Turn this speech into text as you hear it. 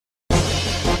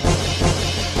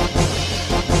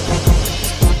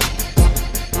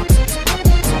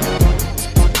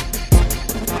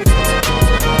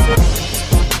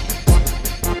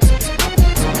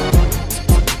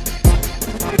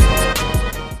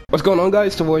What's going on,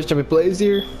 guys? It's ChampionPlayz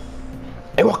here,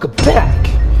 and welcome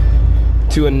back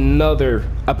to another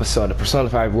episode of Persona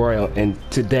 5 Royal. And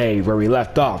today, where we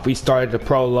left off, we started the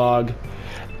prologue,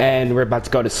 and we're about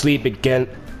to go to sleep again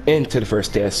into the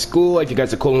first day of school. If you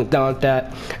guys are cooling down with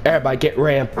that, everybody get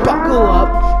ready and buckle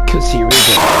up, cause here we go.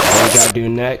 What we gotta do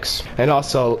next. And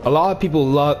also, a lot of people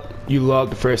love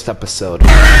the first episode.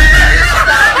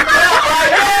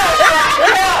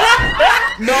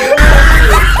 No.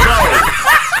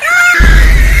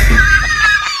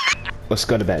 Let's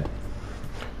go to bed.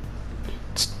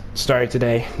 Starting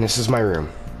today, this is my room.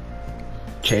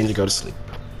 Change and go to sleep.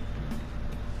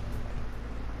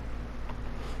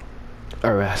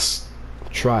 Arrest.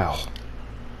 Trial.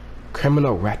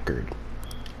 Criminal record.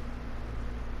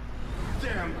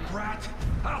 Damn brat!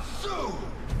 I'll sue!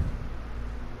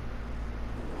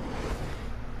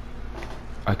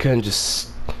 I couldn't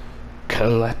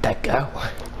let that go.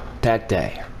 That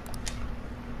day,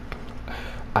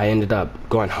 I ended up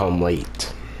going home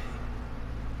late.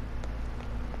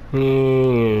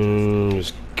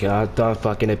 Just got done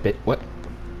fucking a bit. What?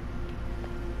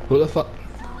 Who the fuck?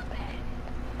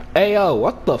 Hey yo,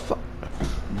 what the fuck?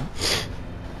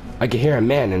 I can hear a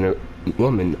man and a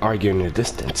woman arguing in the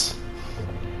distance.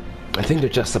 I think they're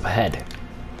just up ahead.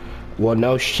 Well,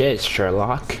 no shit,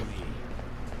 Sherlock.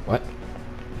 What?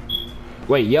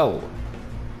 Wait, yo.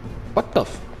 What the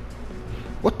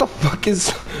fuck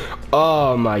is...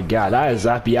 Oh my god, that is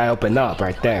FBI open up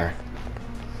right there.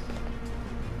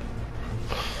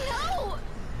 No!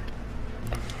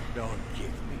 Don't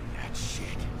give me that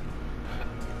shit.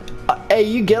 Hey,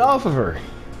 you get off of her.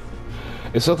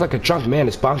 It looks like a drunk man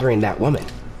is bothering that woman.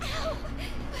 Ow.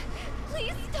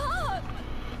 Please stop.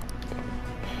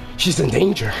 She's in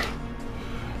danger.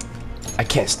 I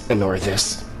can't ignore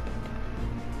this.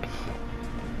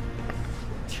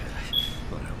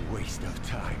 What a waste of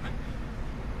time.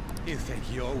 You think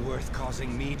you're worth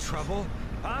causing me trouble?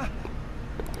 Huh?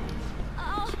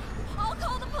 I'll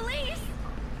call the police.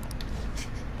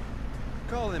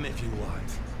 Call them if you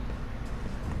want.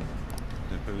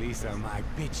 The police are my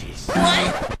bitches.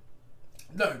 What?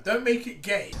 No, don't make it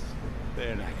gay.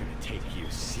 They're not gonna take you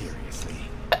seriously.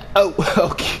 Oh,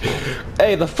 okay.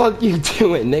 Hey, the fuck you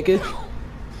doing, nigga?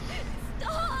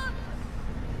 Stop!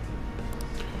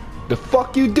 The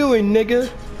fuck you doing, nigga?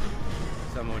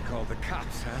 Someone called the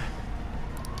cops, huh?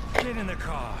 Get in the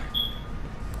car.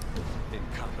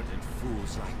 Incompetent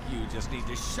fools like you just need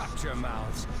to shut your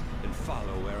mouths and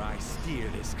follow where I steer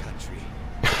this country.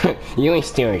 You ain't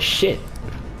steering shit.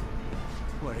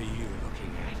 What are you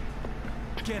looking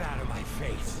at? Get out of my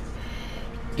face.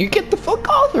 You get the fuck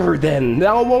off of her then.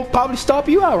 That won't probably stop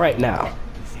you out right now.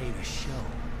 This ain't a show.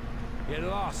 Get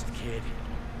lost, kid.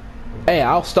 Hey,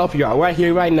 I'll stop you out right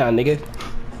here, right now, nigga.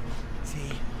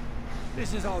 See?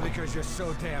 This is all because you're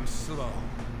so damn slow.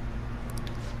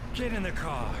 Get in the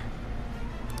car.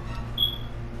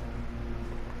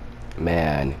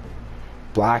 Man.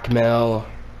 Blackmail.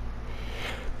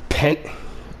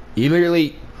 You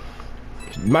literally...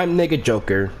 My nigga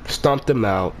Joker stomped him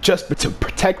out just to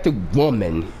protect a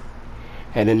woman.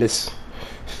 And then this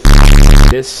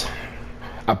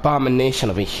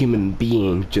abomination of a human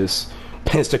being just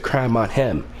pins the crime on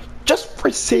him. Just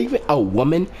for saving a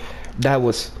woman that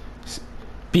was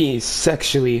being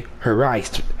sexually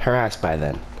harassed by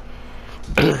them.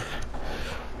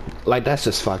 Like, that's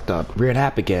just fucked up. Weird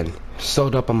app again.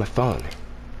 Sold up on my phone.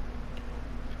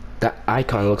 That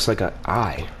icon looks like an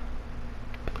eye.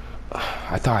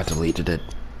 I thought I deleted it.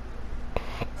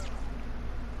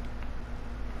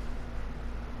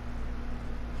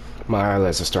 My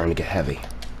eyelids are starting to get heavy.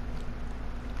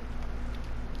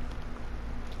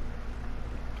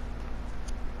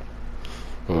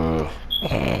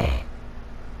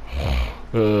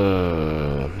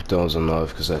 Doesn't know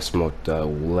because I smoked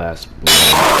last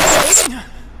blunt.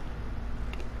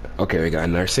 Okay, we got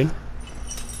nursing.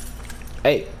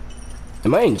 Hey,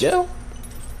 am I in jail?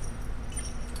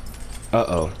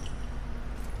 Uh-oh.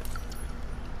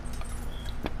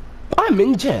 I'm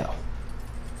in jail.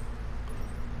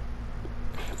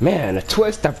 Man, a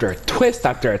twist after a twist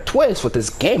after a twist with this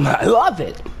game. I love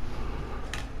it.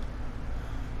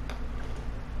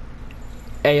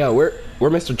 Hey, yo, where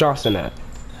Mr. Johnson at?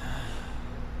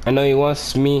 I know he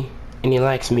wants me and he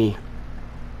likes me.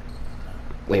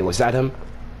 Wait, was that him?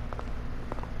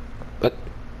 What?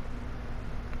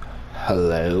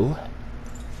 Hello?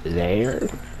 There?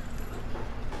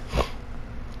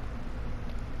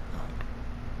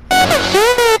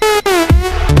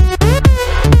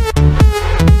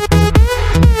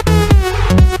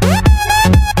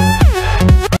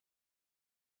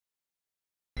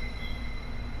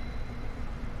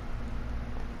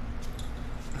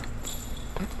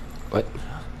 What?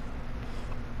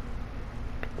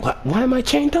 What? Why am I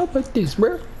chained up like this,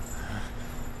 bro?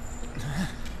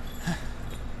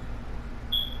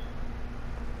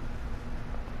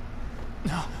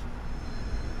 No.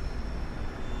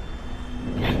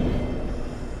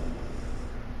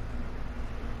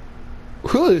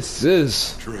 Who is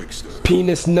this Trickster.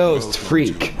 penis-nosed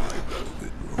freak?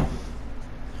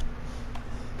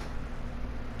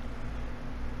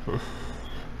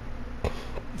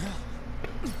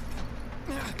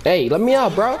 Hey, let me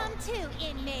out, bro. Come to,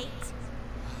 inmate.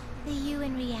 The you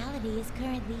in reality is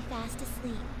currently fast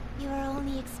asleep. You are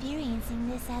only experiencing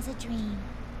this as a dream.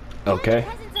 Okay. In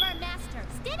the presence of our master,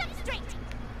 stand up straight.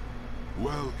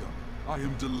 Welcome. I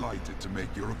am delighted to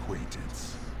make your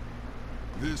acquaintance.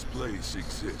 This place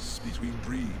exists between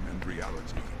dream and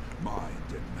reality, mind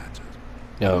and matter.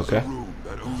 Yeah, It is okay. a room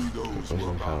that only those who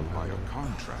are bound by a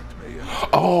contract may enter.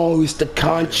 Oh, it's the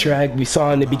contract we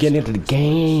saw in the beginning of the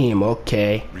game.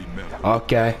 Okay. Remember,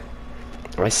 Okay.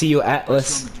 I see you, I Atlas.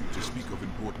 summoned you to speak of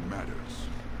important matters.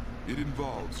 It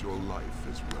involves your life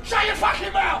as well. Shut your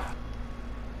fucking mouth!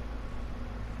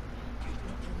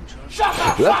 Shut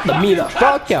up! Let me the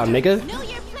fuck out, nigga. Know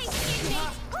your place, inmate.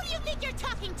 Who do you think you're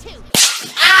talking to?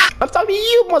 I'm talking to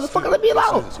you, motherfucker. Let me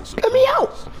out. Let me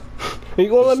out. You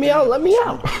gonna let me out? Let me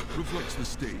out. Reflects the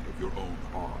state of your own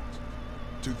heart.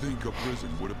 To think a prison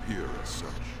would appear as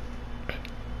such.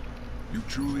 You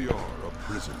truly are a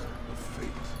prisoner of fate.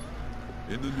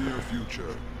 In the near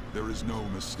future, there is no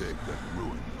mistake that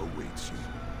ruin awaits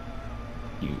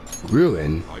you. You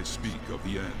ruin. I speak of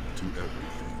the end to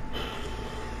everything.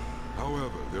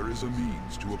 However, there is a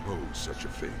means to oppose such a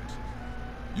fate.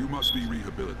 You must be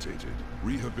rehabilitated.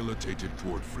 Rehabilitated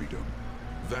toward freedom.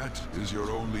 That is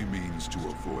your only means to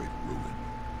avoid ruin.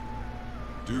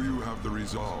 Do you have the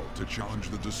resolve to challenge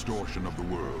the distortion of the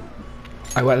world?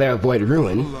 I want to avoid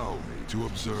ruin. Allow me to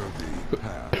observe the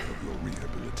path of your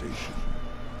rehabilitation.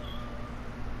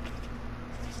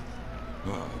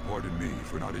 Pardon me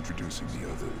for not introducing the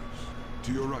others.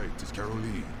 To your right is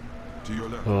Caroline. To your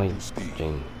left is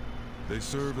Steve. They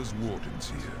serve as wardens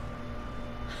here.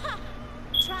 Ha!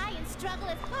 Try and struggle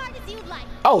as hard as you like.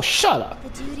 Oh, shut up.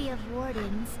 The duty of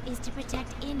wardens is to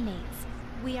protect inmates.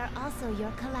 We are also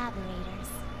your collaborators.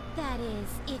 That is,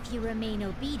 if you remain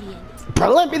obedient.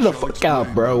 Bro, let me the fuck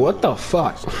out, bro. What the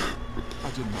fuck? I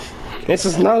did not. This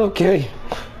is not okay.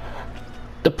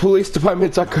 The police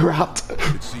departments are corrupt.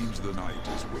 It seems the night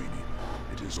is waning.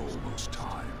 It is almost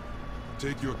time.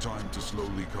 Take your time to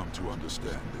slowly come to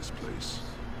understand this place.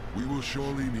 We will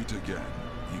surely meet again,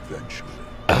 eventually.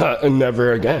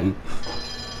 Never again.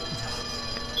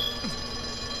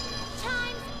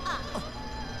 Time's up.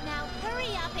 Now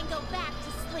hurry up and go back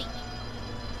to sleep.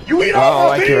 You eat Oh, I all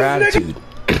like these, your nigga? attitude.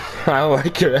 I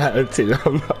like your attitude.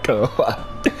 I'm not gonna lie.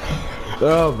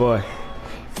 Oh boy.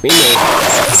 Me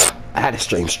neither. I had a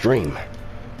strange dream.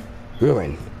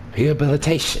 Ruin.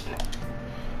 Rehabilitation.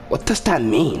 What does that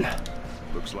mean?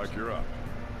 Looks like you're up.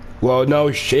 Well,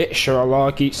 no shit,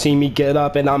 Sherlock. You see me get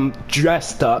up and I'm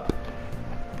dressed up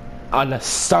on a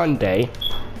Sunday.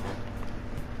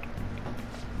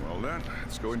 Well then,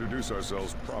 let's go introduce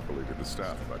ourselves properly to the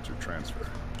staff about your transfer.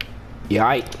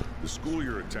 Yeah, The school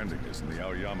you're attending is in the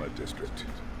Aoyama district.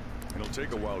 It'll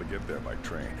take a while to get there by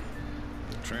train.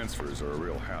 Transfers are a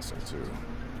real hassle too.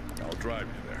 I'll drive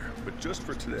you there, but just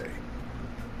for today.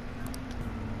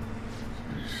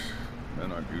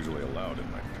 Men aren't usually allowed in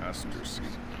my passenger seat.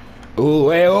 Ooh,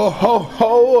 wait, oh,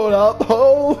 hold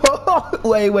up,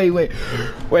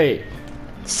 wait.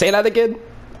 Say that again.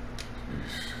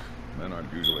 Men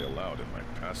aren't usually allowed in my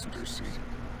passenger seat.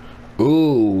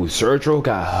 Ooh, Sergio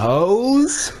got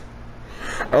hoes?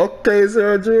 Okay,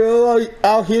 Sergio,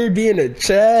 out here being a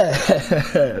Chad.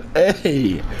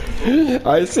 Hey,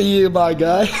 I see you, my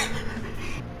guy.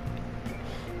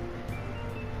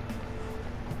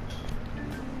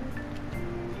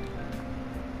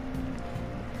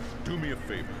 Do me a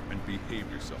favor and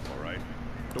behave yourself, all right?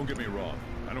 Don't get me wrong.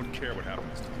 I don't care what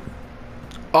happens to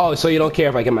you. Oh, so you don't care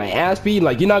if I get my ass beat?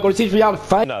 Like, you're not gonna teach me how to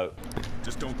fight? No.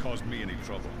 Just don't cause me any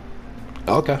trouble.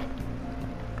 Okay.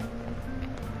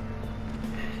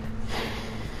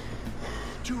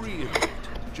 To reiterate,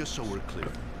 just so we're clear,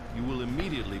 you will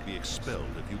immediately be expelled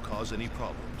if you cause any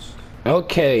problems.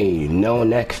 Okay, no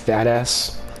neck, fat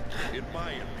ass. In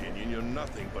my opinion, you're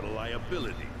nothing but a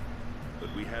liability.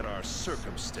 But we had our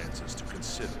circumstances to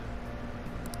consider.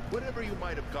 Whatever you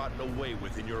might have gotten away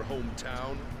with in your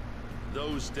hometown,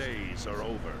 those days are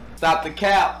over. Stop the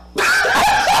cap.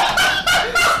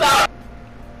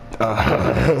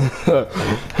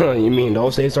 You mean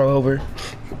those days are over?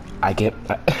 I get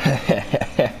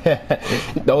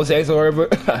those days are over.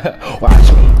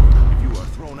 Watch me.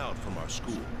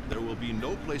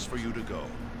 place for you to go.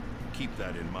 Keep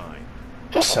that in mind.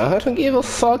 So I don't give a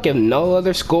fuck if no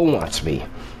other school wants me.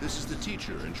 This is the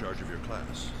teacher in charge of your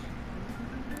class.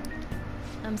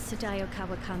 I'm Sadayo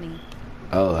Kawakami.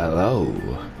 Oh, hello.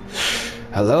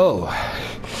 Hello.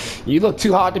 You look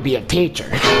too hard to be a teacher.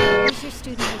 Where's your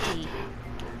student ID?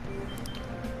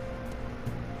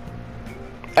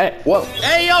 Hey, whoa.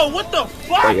 Hey, yo, what the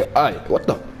fuck? Hey, what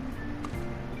the?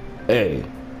 Hey.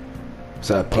 Is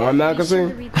that a porn Be sure to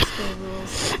magazine? read the school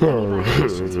rules. Any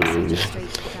violations will send you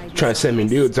straight to the guidance Trying to send me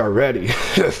office. nudes already. And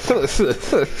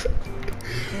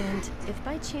if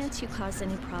by chance you cause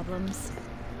any problems,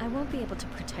 I won't be able to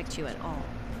protect you at all.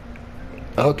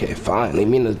 Okay, fine. Leave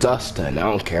me in the dust then. I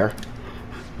don't care.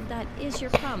 That is your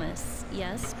promise,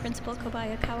 yes, Principal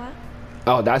Kobayakawa?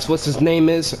 Oh, that's what his name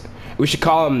is? We should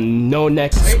call him No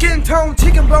Neck. Skin tone,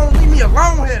 chicken bone, leave me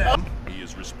alone here. He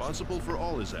is responsible for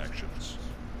all his actions.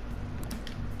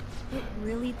 But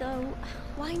really though,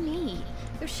 why me?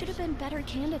 There should have been better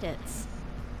candidates.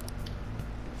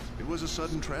 It was a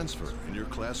sudden transfer, and your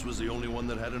class was the only one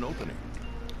that had an opening.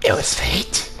 It was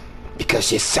fate. Because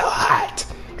she's so hot.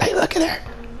 Hey, look at her.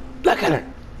 Look at her.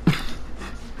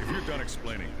 If you're done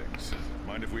explaining things,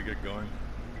 mind if we get going?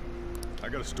 I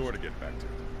got a store to get back to.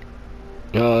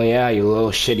 Oh yeah, you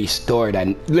little shitty store that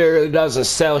literally doesn't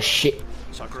sell shit.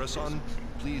 Sakura-san,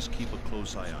 please keep a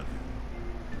close eye on him.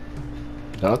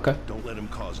 Okay. Don't let him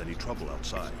cause any trouble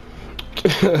outside.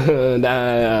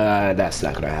 That's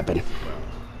not gonna happen. Well,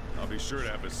 I'll be sure to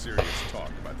have a serious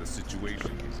talk about the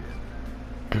situation he's in.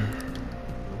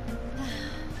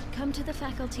 Come to the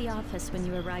faculty office when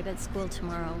you arrive at school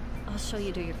tomorrow. I'll show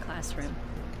you to your classroom.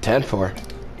 10-4.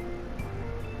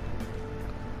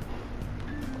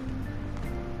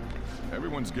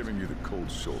 Everyone's giving you the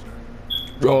cold shoulder.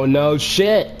 Oh no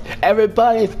shit.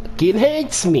 Everybody fucking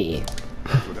hates me.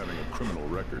 That's what having a criminal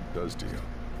record does to you.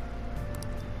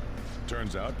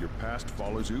 Turns out your past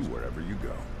follows you wherever you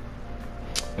go.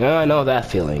 I know that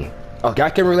feeling. Okay, I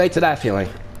can relate to that feeling.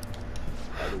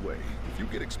 By the way, if you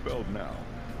get expelled now,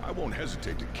 I won't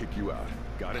hesitate to kick you out.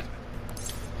 Got it?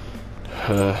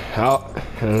 I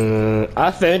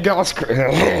think I'll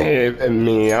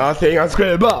I think I'll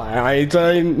scream by. I ain't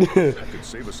saying. I could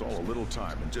save us all a little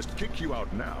time and just kick you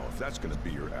out now if that's gonna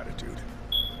be your attitude.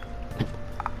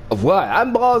 What?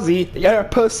 I'm ballsy. You're a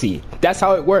pussy. That's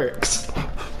how it works.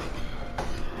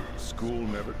 School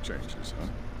never changes, huh?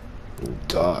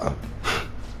 Duh.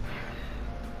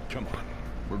 Come on,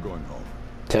 we're going home.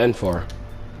 10-4.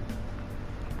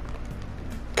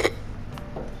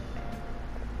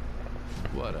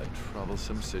 What a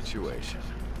troublesome situation.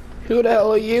 Who the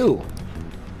hell are you?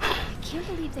 I can't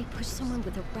believe they pushed someone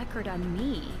with a record on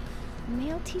me. A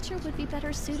male teacher would be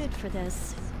better suited for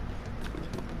this.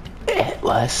 It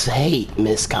was hate,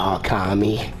 Miss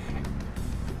Kawakami.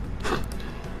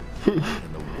 In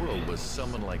the world was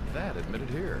someone like that admitted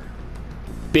here?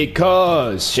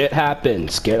 Because shit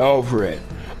happens. Get over it.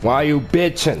 Why you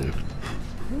bitching?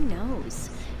 Who knows?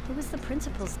 It was the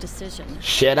principal's decision.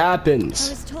 Shit I happens.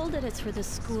 was told that it's for the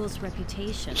school's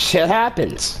reputation. Shit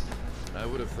happens. I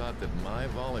would have thought that my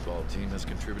volleyball team has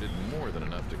contributed more than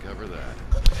enough to cover that.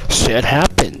 Shit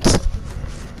happens.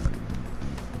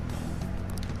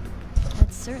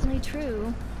 That's certainly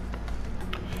true.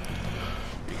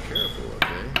 Be careful,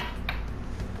 okay?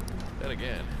 Then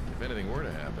again, if anything were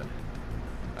to happen,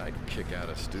 I'd kick out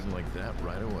a student like that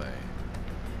right away.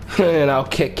 And I'll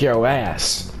kick your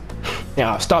ass. And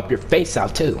I'll stomp your face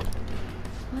out too.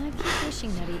 I keep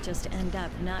wishing that he'd just end up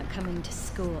not coming to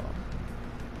school.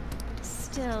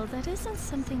 Still, that isn't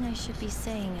something I should be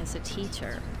saying as a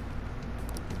teacher.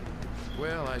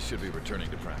 Well, I should be returning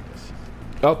to practice.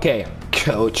 Okay,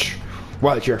 coach.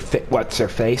 What's her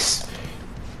face?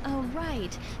 Oh,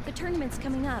 right. The tournament's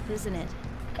coming up, isn't it?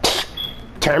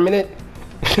 Tournament?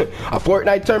 A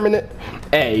Fortnite tournament?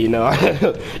 Hey, you know,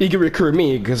 you can recruit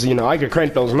me because, you know, I can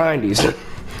crank those 90s.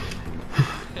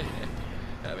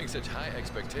 Having such high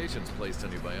expectations placed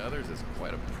on you by others is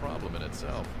quite a problem in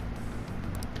itself.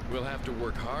 We'll have to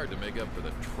work hard to make up for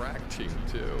the track team,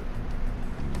 too.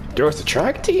 There was a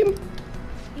track team?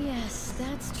 Yes,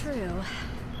 that's true.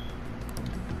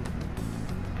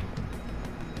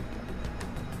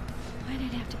 Why'd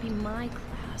it have to be my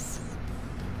class?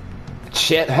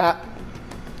 Shit how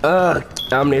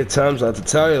many times I have to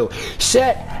tell you?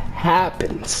 Shit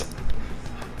happens.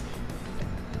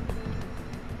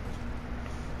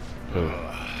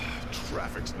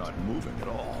 Traffic's not moving at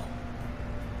all.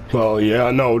 Well,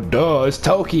 yeah, no, duh, it's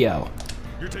Tokyo.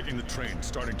 You're taking the train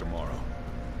starting tomorrow.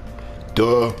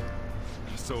 Duh.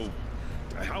 So,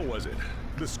 how was it?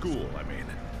 The school, I mean.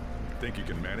 Think you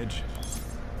can manage?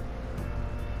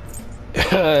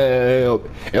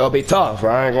 It'll be tough,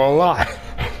 I ain't gonna lie.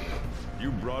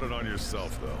 You brought it on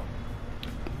yourself, though.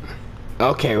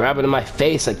 Okay, rub it in my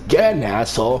face again,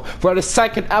 asshole, for the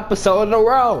second episode in a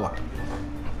row.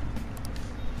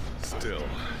 Still,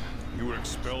 you were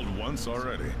expelled once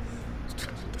already. To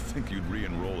think you'd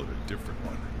re-enroll at a different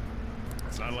one.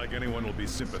 It's not like anyone will be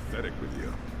sympathetic with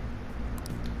you.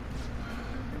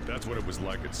 If that's what it was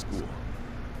like at school,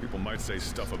 people might say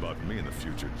stuff about me in the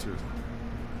future, too.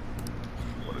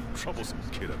 What a troublesome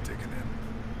kid I've taken in.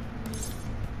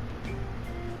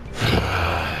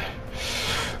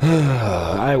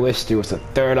 I wish there was a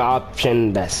third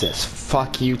option that says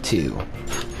fuck you too.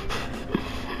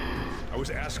 I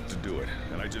was asked to do it,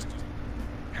 and I just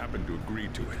happened to agree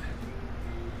to it.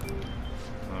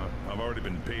 I've already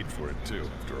been paid for it too,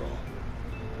 after all.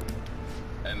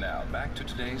 And now, back to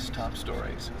today's top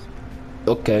stories.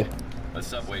 Okay. A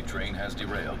subway train has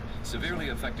derailed, severely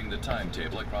affecting the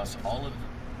timetable across all of...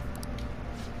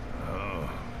 Oh,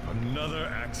 another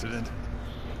accident?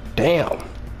 Damn.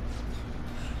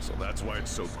 So that's why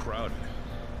it's so crowded.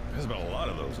 There's been a lot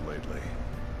of those lately.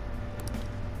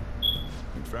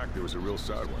 In fact, there was a real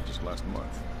sad one just last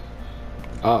month.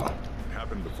 Oh. It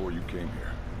happened before you came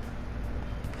here.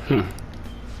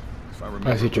 If I remember,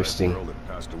 That's interesting. The girl that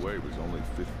passed away was only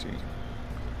 15.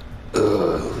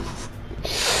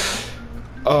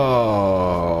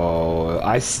 Oh,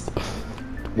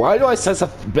 why do I sense a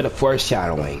bit of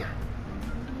foreshadowing?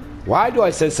 Why do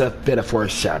I sense a bit of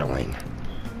foreshadowing?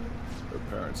 Her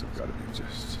parents have got to be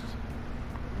just...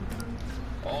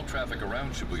 All traffic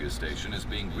around Shibuya Station is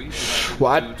being redirected.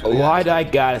 Why do I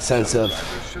got a sense of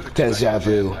deja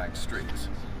vu?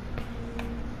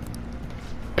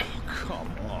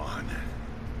 Come on.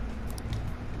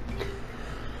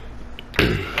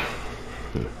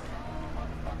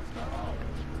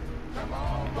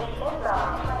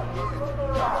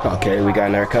 Okay, we got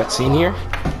another cutscene here.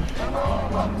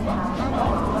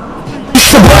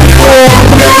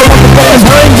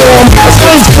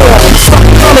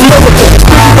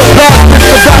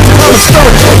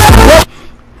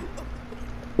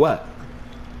 What?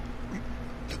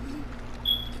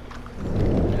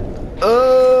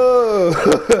 Oh!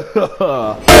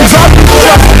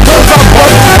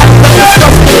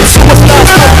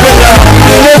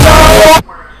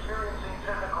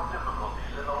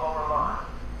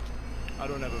 I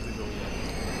don't have a visual yet.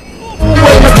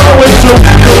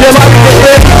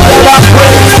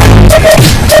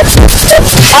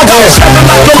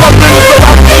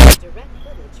 Direct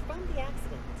footage from the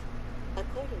accident.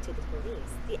 According to the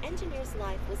police, the engineer's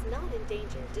life was not in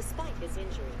danger despite his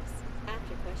injuries.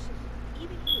 After questioning,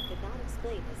 even he could not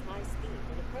explain his high speed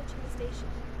when approaching the station.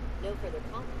 No further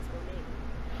comments were made.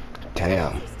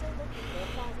 Damn. Police are still looking for a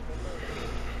plausible motive.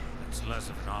 It's less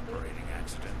of an operating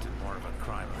accident and more of a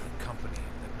crime of the company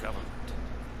and the government.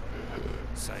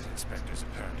 Site inspectors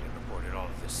apparently reported all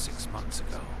of this 6 months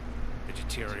ago. The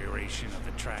deterioration of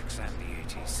the tracks and the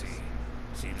ATC.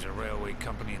 Seems a railway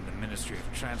company and the Ministry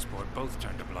of Transport both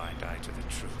turned a blind eye to the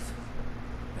truth.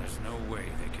 There's no way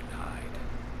they can hide.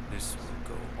 This will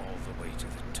go all the way to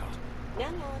the top.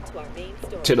 Now on to our main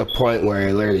story. To the point where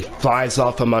it literally flies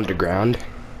off from underground.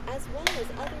 As well as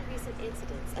other recent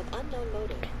incidents of unknown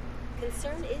motive,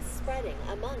 concern is spreading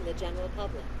among the general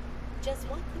public. Just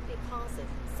what could be causing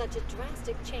such a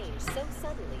drastic change so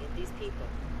suddenly in these people?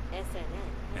 SNN.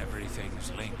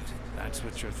 Everything's linked. That's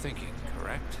what you're thinking,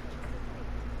 correct?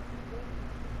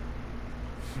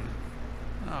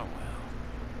 Oh well.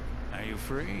 Are you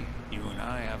free? You and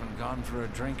I haven't gone for a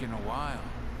drink in a while.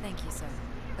 Thank you, sir.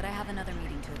 But I have another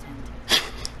meeting to attend.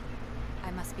 I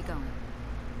must be going.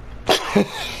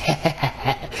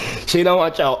 She don't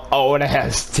want your old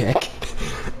ass dick.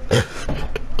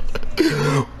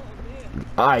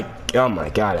 Oh my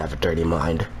god, I have a dirty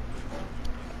mind.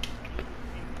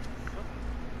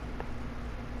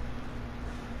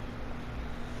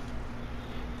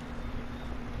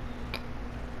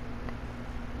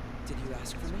 Did you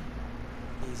ask for me?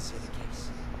 Is it a case?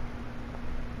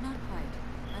 Not quite.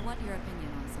 I want your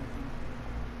opinion on something.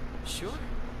 Sure.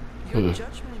 Your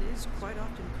judgment is quite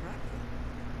often correct,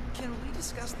 though. Can we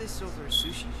discuss this over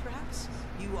sushi, perhaps?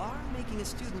 You are making a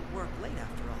student work late,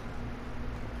 after all.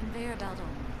 Conveyor belt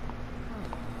only.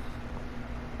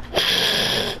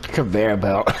 Conveyor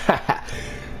belt.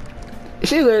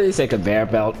 She literally said conveyor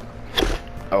belt.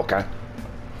 Okay.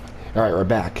 Alright, we're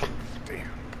back. Damn,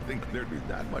 think there'd be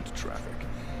that much traffic.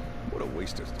 What a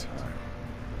waste of time.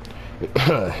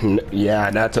 Yeah,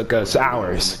 that took us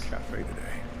hours. In the cafe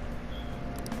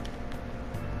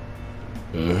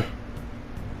today.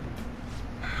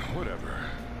 Whatever.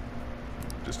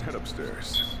 Just head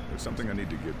upstairs. There's something I need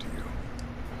to give to you.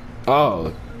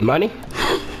 Oh, money?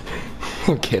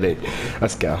 I'm kidding.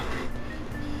 Let's go.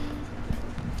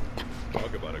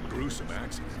 Talk about a gruesome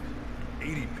accident.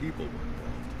 80 people were involved.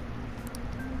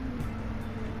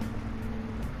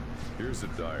 Here's a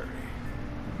diary.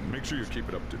 Make sure you keep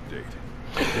it up to date.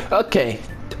 Okay.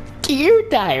 Dear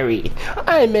diary,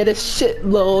 I met a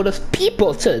shitload of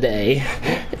people today.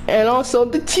 And also,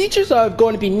 the teachers are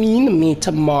going to be mean to me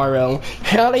tomorrow.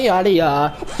 Yada yada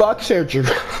yada. Fuck surgery.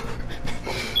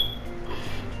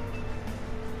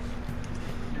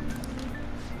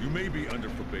 You may be under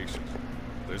probation.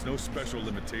 There's no special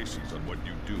limitations on what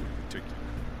you do in particular.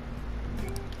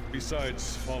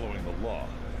 Besides following the law,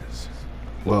 that is.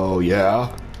 Well,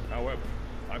 yeah. However,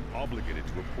 I'm obligated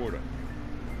to report on you.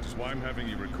 Which is why I'm having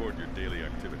you record your daily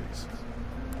activities.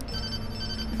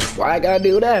 Why I gotta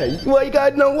do that? Well, you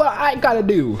gotta know what I gotta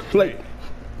do. Like, hey,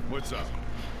 what's up?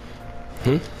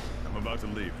 Hmm? I'm about to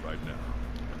leave right now.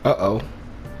 Uh-oh.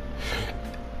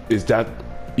 Is that...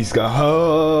 He's got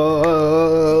hoes.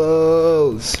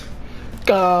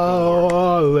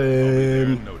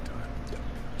 Calling. No time.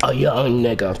 A young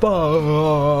nigga.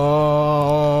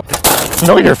 Phone.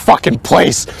 Know your fucking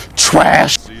place,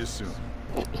 trash! See you soon.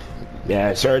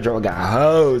 Yeah, Sergio got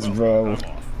hoes, bro.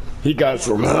 He got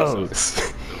some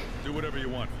hoes. Do whatever you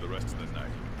want for the rest of the night.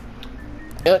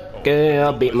 Okay,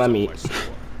 I'll beat my meat.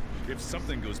 If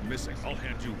something goes missing, I'll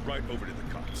hand you right over to the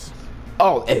cops.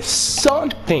 Oh, if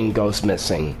something goes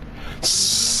missing,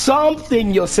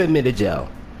 something you'll send me to jail,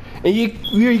 and you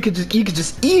could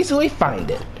just easily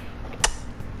find it.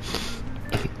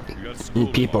 You got school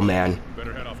People, tomorrow. man.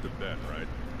 Better head off to bed, right?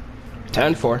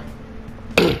 10-4.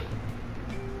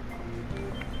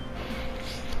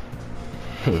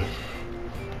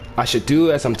 I should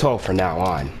do as I'm told from now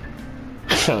on.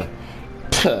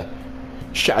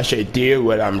 I should do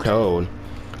what I'm told.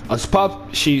 I was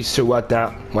pop sheets to what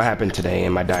happened today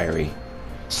in my diary.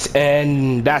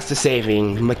 And that's the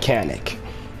saving mechanic.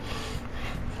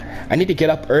 I need to get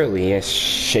up early and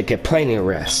should get plenty of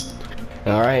rest.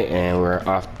 Alright, and we're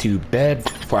off to bed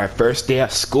for our first day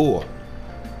of school.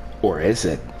 Or is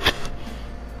it?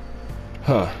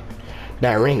 Huh.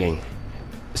 That ringing.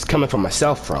 It's coming from my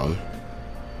cell phone.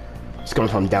 It's coming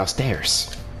from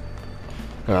downstairs.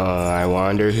 I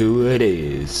wonder who it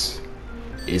is.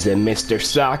 Is it Mr.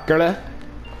 Sakura?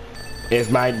 Is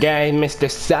my guy Mr.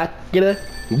 Sakura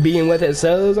being with his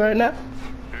hoes right now?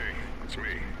 Hey, it's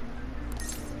me.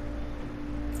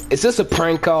 Is this a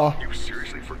prank call? You've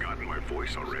seriously forgotten my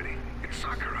voice already. It's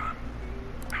Sakura.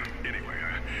 Anyway,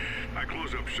 I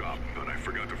closed up shop, but I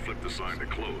forgot to flip the sign to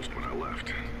closed when I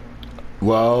left.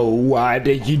 Well, why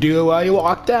did you do it while you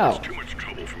walked out? It's too much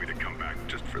trouble for me to come back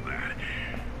just for that.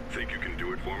 Think you can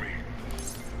do it for me?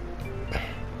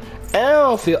 I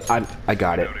don't feel... I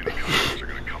got it. Any customers are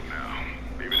gonna come now,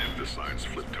 even if the sign's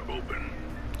flipped to open.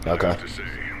 Okay. I have to say,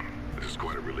 this is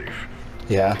quite a relief.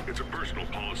 Yeah. It's a personal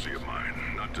policy of mine,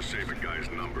 not to save a guy's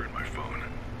number in my phone.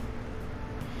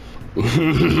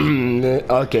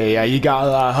 Okay, yeah, you got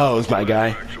a lot of hoes, my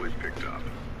guy. Actually picked up.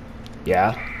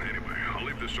 Yeah. Anyway, I'll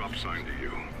leave the shop sign to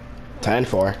you.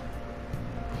 10-4.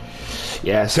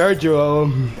 Yeah, Sergio.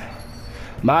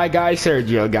 My guy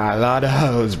Sergio got a lot of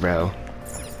hoes, bro.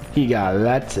 He got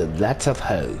lots of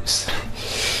hoes.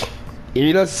 If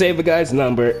you don't save a guy's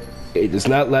number, it does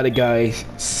not let a guy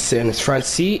sit in his front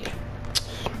seat.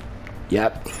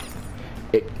 Yep.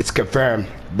 It's confirmed.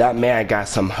 That man got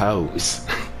some hoes.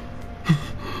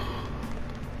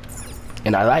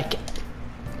 And I like it.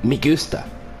 Me gusta.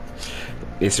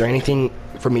 Is there anything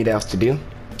for me else to do?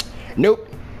 Nope.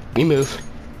 We move.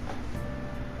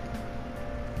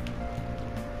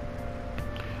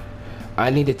 I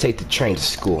need to take the train to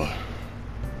school.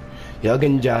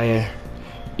 Yogan Giant,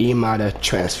 Imada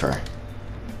transfer.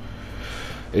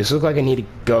 It looks like I need to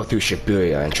go through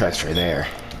Shibuya and transfer there.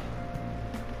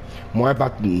 More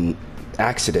about the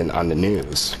accident on the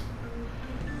news.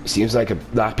 It seems like a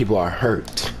lot of people are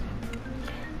hurt.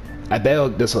 I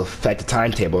bet this will affect the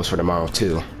timetables for tomorrow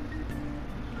too.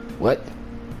 What?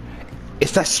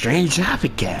 It's that strange app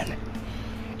again.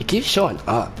 It keeps showing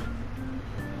up.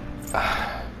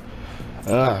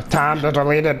 Time to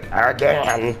delete it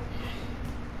again.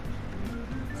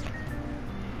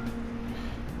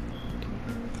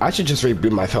 I should just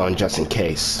reboot my phone just in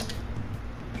case.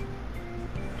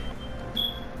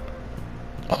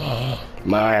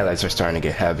 My eyelids are starting to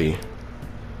get heavy.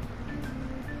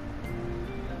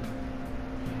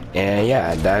 And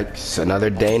yeah, that's another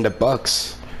day in the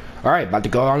books. Alright, about to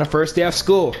go on the first day of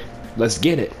school. Let's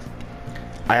get it.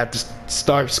 I have to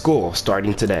start school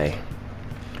starting today.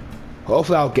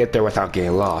 Hopefully I'll get there without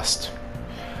getting lost.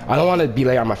 I don't want to be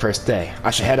late on my first day.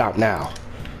 I should head out now.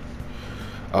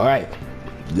 Alright,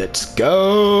 let's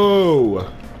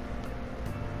go!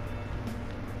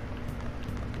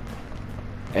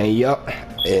 And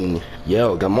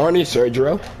yo, good morning,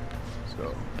 Sergio.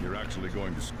 So, you're actually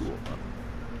going to school, huh?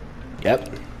 Yep.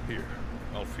 Here,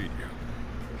 I'll feed you.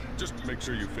 Just make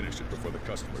sure you finish it before the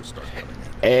customers start coming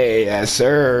in. Hey, yes,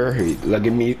 sir. Look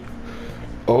at me.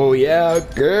 Oh, yeah,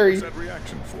 curry. What's that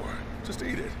reaction for? Just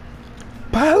eat it.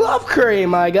 But I love curry,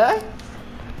 my guy.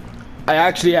 I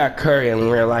actually had curry in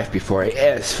real life before.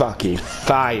 It's fucking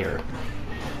fire.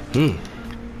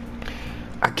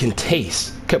 I can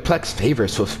taste complex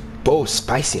flavors with bold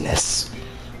spiciness.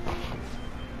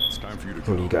 It's time for you to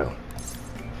go. Here you go.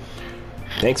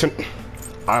 Thanks for...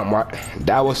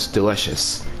 that was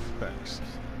delicious. Thanks.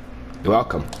 You're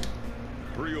welcome.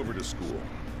 Hurry over to school.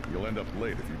 You'll end up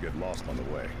late if you get lost on the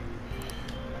way.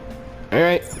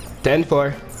 Alright,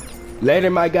 10-4. Later,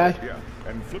 my guy. Yeah,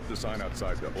 and flip the sign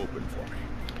outside to open for me.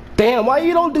 Damn, why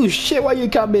you don't do shit while you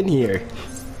come in here?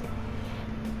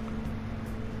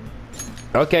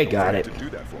 Okay, got it. To do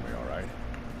that for me, all right?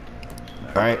 Now,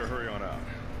 all right. Better hurry on out.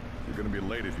 You're gonna be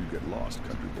late if you get lost,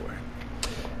 country boy.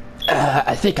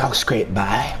 I think I'll scrape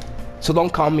by. So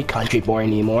don't call me country boy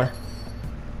anymore.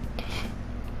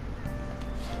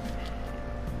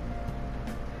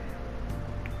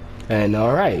 And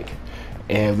all right,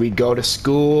 and we go to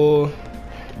school.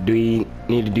 Do we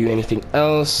need to do anything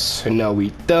else? No, we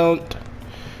don't.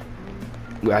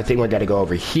 I think we're gonna go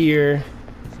over here.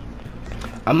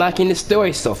 I'm liking the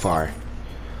story so far.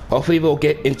 Hopefully we'll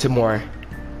get into more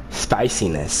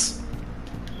spiciness.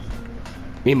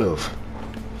 We move.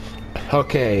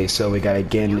 Okay, so we gotta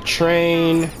get in the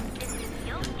train.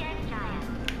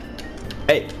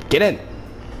 Hey, get in.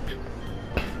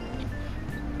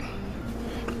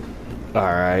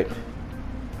 Alright.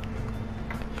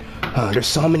 There's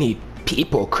so many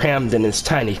people crammed in this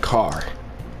tiny car.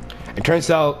 It turns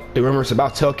out the rumors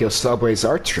about Tokyo subways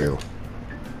are true.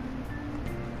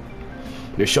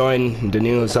 They're showing the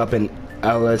news up in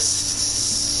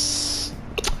Ellis...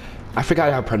 I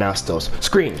forgot how to pronounce those.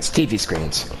 Screens, TV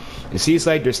screens. It seems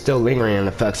like there's still lingering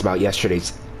effects about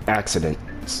yesterday's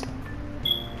accidents.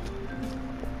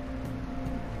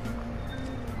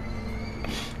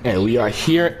 And we are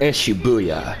here in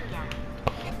Shibuya.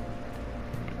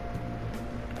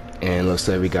 And looks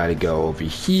like we gotta go over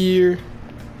here.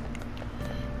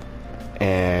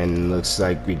 And looks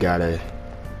like we gotta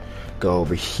go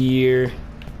over here.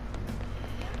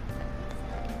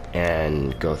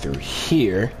 And go through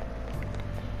here.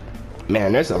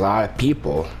 Man, there's a lot of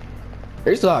people.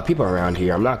 There's a lot of people around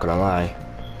here, I'm not gonna lie.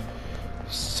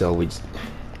 So we...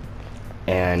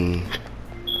 And...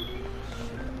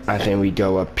 I think we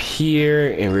go up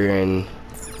here and we're in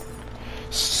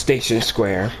Station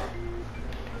Square.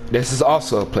 This is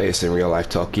also a place in real life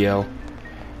Tokyo.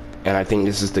 And I think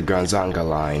this is the Gonzaga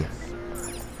line.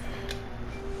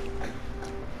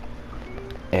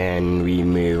 And we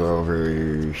move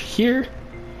over here.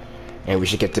 And we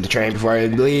should get to the train before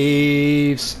it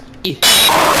leaves.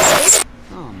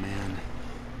 Oh man.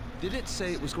 Did it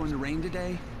say it was going to rain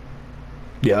today?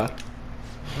 Yeah.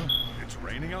 It's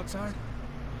raining outside?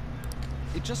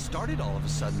 It just started all of a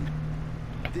sudden.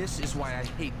 This is why I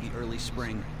hate the early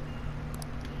spring.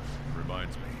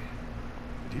 Reminds me.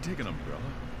 Did he take an umbrella?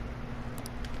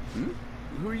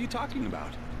 Who are you talking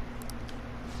about?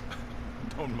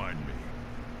 Don't mind me.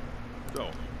 So,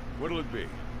 what'll it be?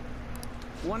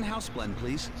 One house blend,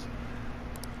 please.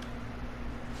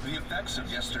 The effects of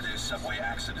yesterday's subway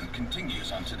accident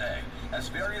continues on today, as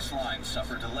various lines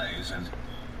suffer delays and...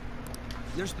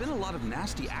 There's been a lot of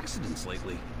nasty accidents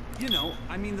lately. You know,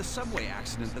 I mean the subway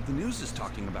accident that the news is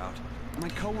talking about. My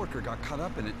coworker got caught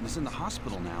up in it and is in the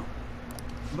hospital now.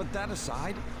 But that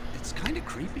aside, it's kind of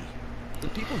creepy. The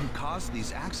people who caused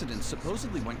these accidents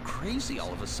supposedly went crazy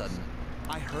all of a sudden.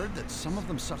 I heard that some of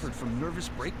them suffered from nervous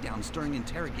breakdowns during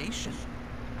interrogation.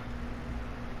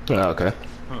 Oh, okay.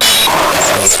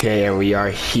 Okay, and we are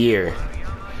here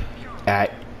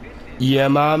at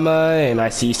Yamama, and I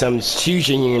see some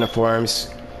fusion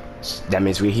uniforms. That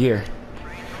means we're here.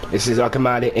 This is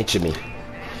Akamada Ichimi.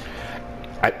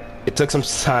 It took some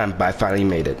time, but I finally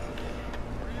made it.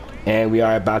 And we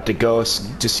are about to go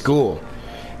to school.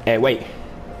 And wait,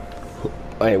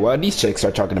 what are these chicks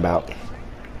are talking about?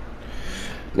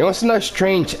 There was another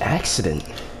strange accident.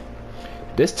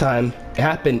 This time, it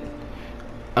happened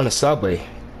on the subway.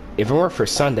 If it weren't for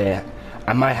Sunday,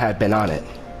 I might have been on it.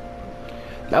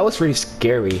 That was really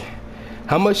scary.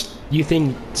 How much do you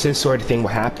think this sort of thing will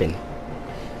happen?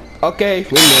 Okay,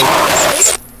 we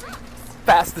move.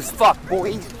 Fast as fuck,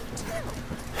 boy.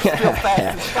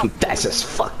 Fast as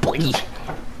fuck, boy.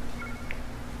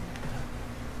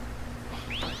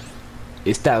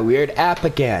 It's that weird app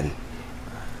again.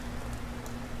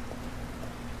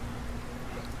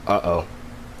 Uh-oh.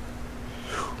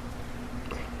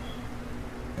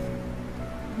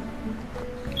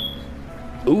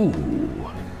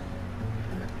 Ooh.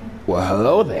 Well,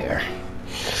 hello there.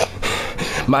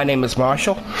 My name is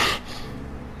Marshall.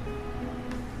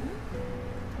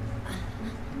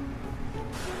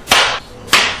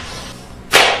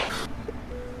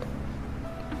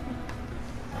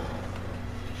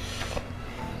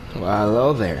 Well,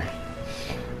 hello there.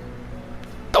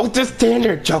 Don't just stand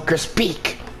there, Joker.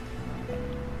 Speak.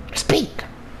 Speak.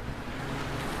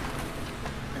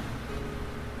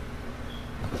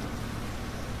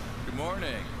 Good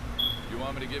morning. You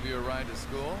want me to give you a ride to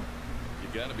school?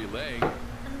 You're gonna be late.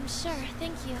 Sure,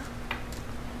 thank you.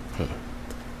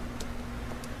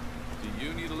 Do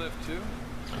you need a lift too?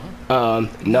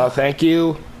 No, thank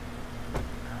you.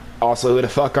 Also, who the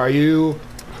fuck are you?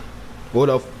 What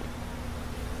the f—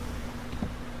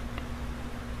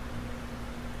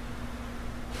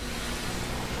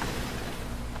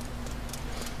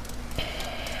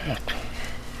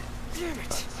 Damn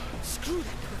it! Screw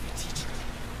that perfect teacher.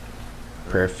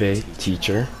 Perfect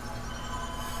teacher.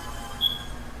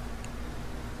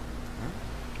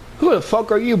 Who the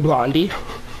fuck are you, Blondie?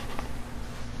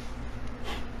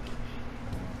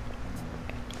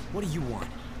 What do you want?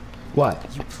 What?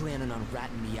 You planning on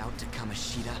ratting me out to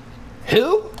Kamoshida?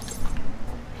 Who?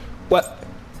 What?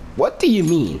 What do you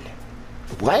mean?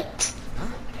 What? Huh?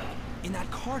 In that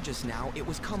car just now, it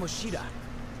was Kamoshida.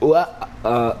 What?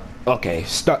 Okay.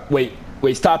 Stop. Wait.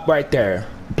 Stop right there,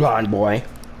 blonde boy.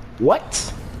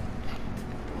 What?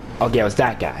 Okay, it was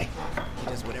that guy. He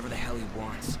does whatever the hell he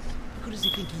wants. Who does he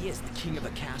think he is? The king of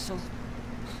the castle?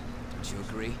 Don't you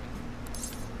agree?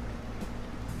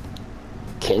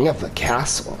 King of the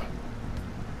castle?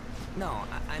 No,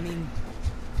 I mean...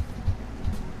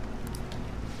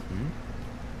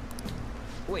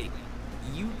 Wait,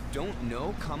 you don't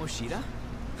know Kamoshida?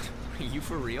 Are you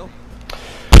for real?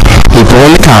 People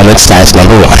in the comments, that's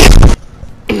number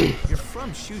 1. You're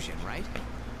from Shujin, right?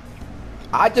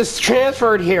 I just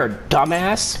transferred here,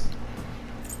 dumbass.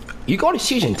 You go to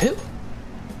Shujin too?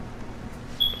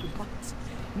 What?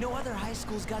 No other high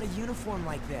school's got a uniform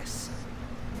like this.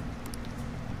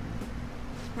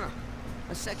 Huh.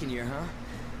 A second year, huh?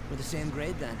 We're the same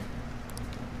grade then.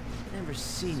 Never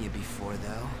seen you before,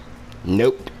 though.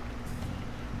 Nope.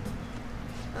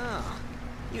 Oh.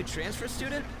 You a transfer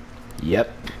student?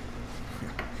 Yep.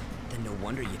 Then no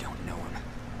wonder you don't know him.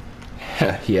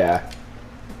 Yeah.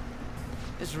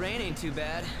 This rain ain't too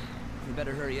bad. We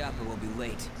better hurry up or we'll be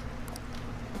late.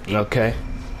 Okay.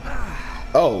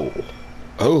 Oh.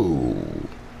 Oh.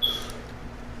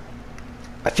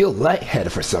 I feel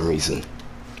lightheaded for some reason.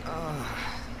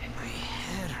 My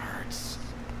head hurts.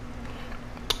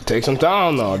 Take some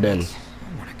time though, then.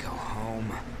 I wanna go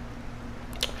home.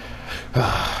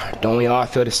 Don't we all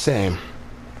feel the same?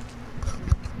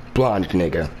 Blonde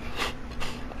nigga.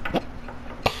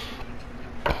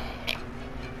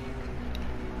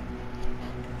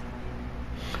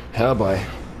 Hell boy.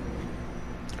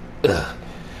 Ugh.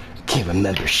 Can't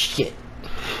remember shit.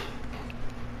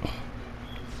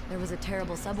 There was a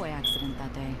terrible subway accident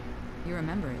that day. You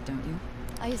remember it, don't you?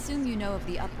 I assume you know of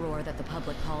the uproar that the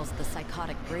public calls the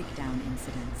psychotic breakdown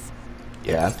incidents.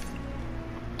 Yeah.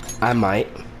 I might.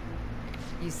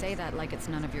 You say that like it's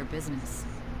none of your business.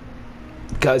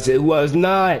 Because it was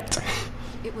not.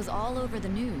 It was all over the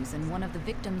news, and one of the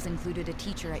victims included a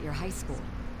teacher at your high school.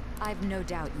 I've no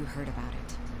doubt you heard about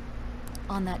it.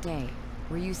 On that day,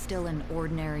 were you still an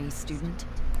ordinary student?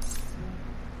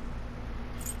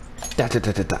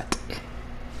 Dot.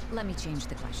 Let me change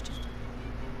the question.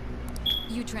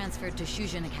 You transferred to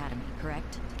Shujin Academy,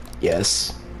 correct?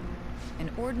 Yes.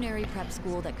 An ordinary prep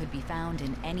school that could be found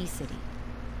in any city.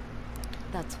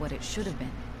 That's what it should have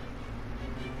been.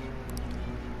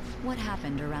 What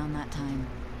happened around that time?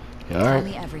 Tell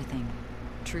me everything,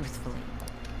 truthfully.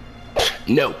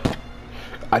 Nope.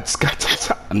 I just got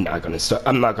to. I'm not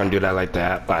gonna do that like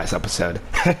that last episode.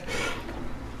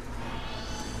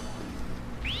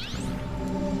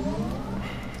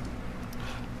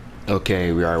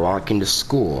 Okay, we are walking to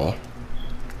school.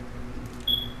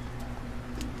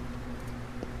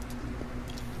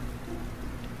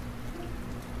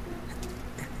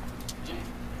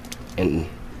 And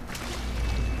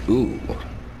ooh.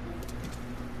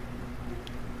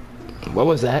 What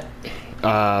was that?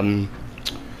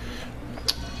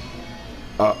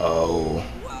 Uh-oh.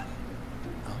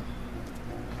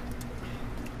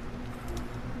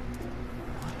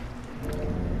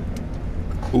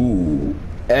 Ooh.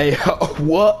 Hey,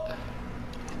 what?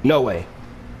 No way.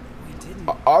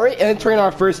 Are we entering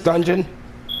our first dungeon?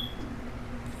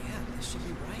 Yeah, this should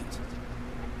be right.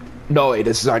 No way,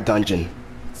 this is our dungeon.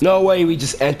 No way, we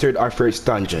just entered our first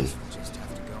dungeon. Just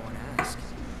have to go and ask.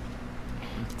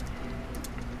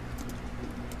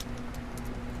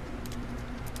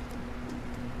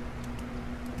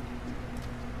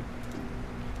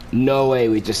 No way,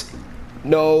 we just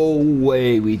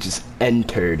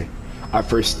entered our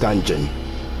first dungeon.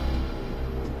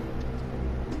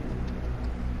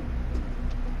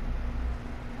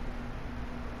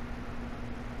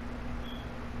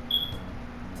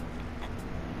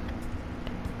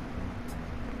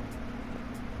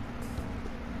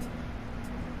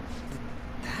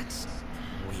 That's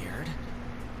weird.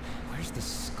 Where's the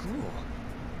school?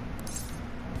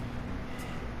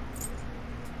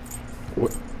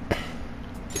 What?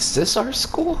 Is this our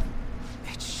school?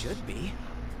 It should be.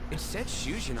 It said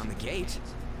Shujin on the gate.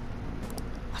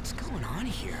 What's going on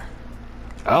here?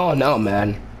 I don't know,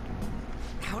 man.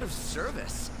 Out of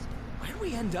service? Where'd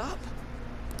we end up?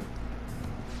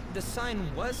 The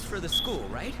sign was for the school,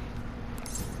 right?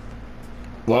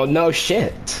 Well, no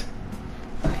shit.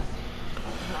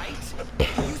 Right?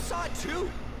 You saw it too?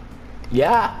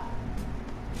 Yeah.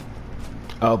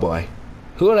 Oh boy.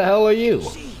 Who the hell are you?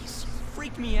 Jeez,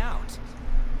 freak me out.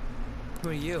 Who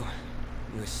are you?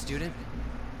 You a student?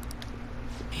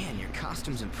 Man, your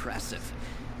costume's impressive.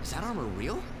 Is that armor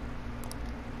real?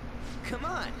 Come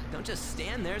on, don't just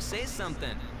stand there, say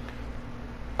something.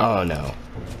 Oh no.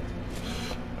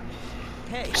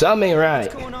 Hey, something ain't right.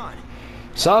 What's going on?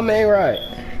 Something ain't right.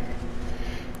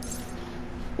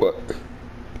 What?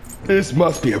 This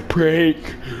must be a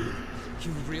prank.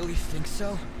 You really think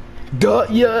so? Duh,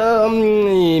 yeah,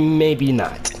 maybe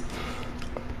not.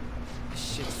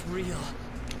 This shit's real.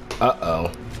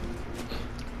 Uh-oh.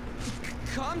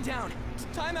 Calm down. It's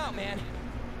time out, man.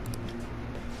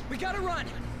 We gotta run.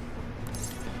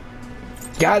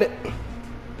 Got it.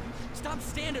 Stop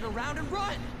standing around and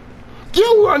run.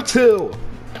 You want to?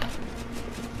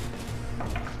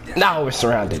 Now we're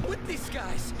surrounded. With these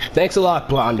guys. Thanks a lot,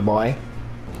 blonde boy.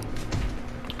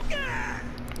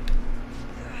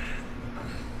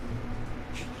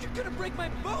 You're gonna break my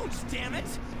bones, damn it!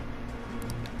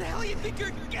 The hell you think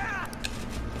you're?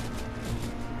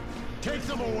 Take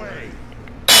them away.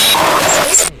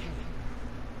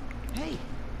 Hey,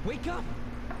 wake up!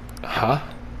 Huh?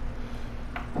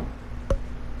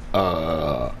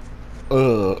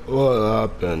 What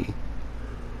happened?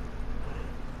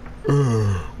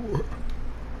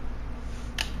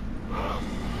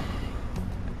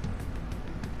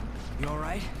 You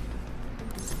alright?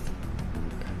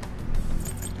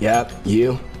 Yep,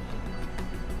 you?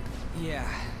 Yeah,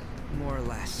 more or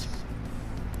less.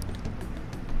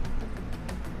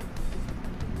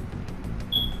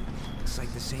 Looks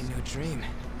like this ain't no dream.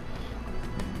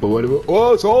 But what about?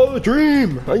 Oh, it's all a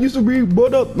dream! I used to read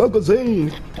What Up magazine!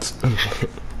 What's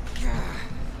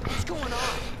going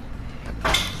on?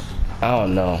 I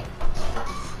don't know.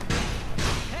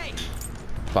 Hey!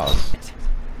 Follow.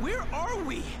 Where are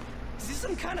we? Is this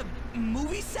some kind of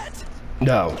movie set?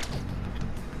 No.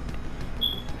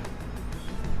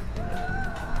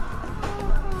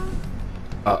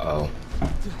 Uh-oh.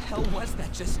 What the hell was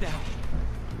that just now?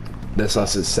 This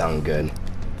doesn't sound good.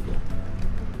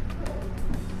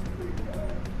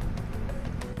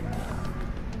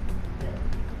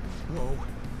 Whoa.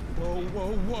 Whoa,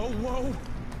 whoa, whoa, whoa!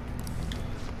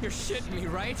 You're shitting me,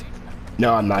 right?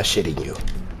 No, I'm not shitting you.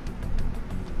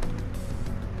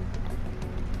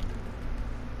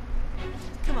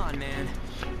 Come on, man.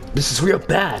 This is real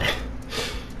bad.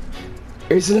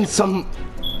 Isn't some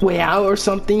way out or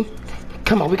something?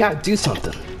 Come on, we gotta do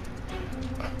something.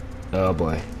 Oh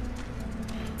boy.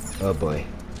 Oh boy.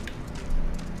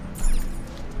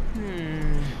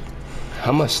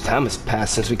 How much time has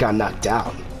passed since we got knocked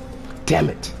out? Damn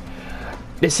it.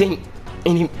 This ain't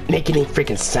making any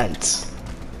freaking sense.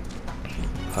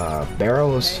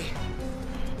 Barrels? Hey.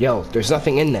 Yo, there's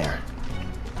nothing in there.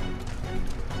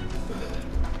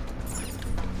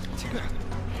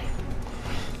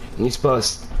 These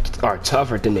boats are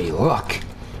tougher than they look.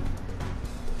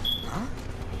 Huh?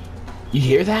 You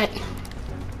hear that?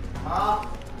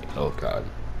 Oh god.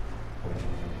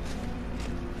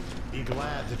 Be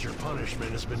glad that your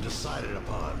punishment has been decided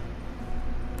upon.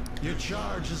 Your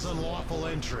charge is unlawful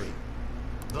entry.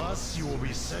 Thus, you will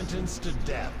be sentenced to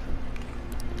death.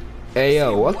 Hey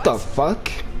yo, what the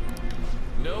fuck?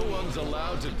 No one's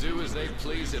allowed to do as they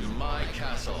please in my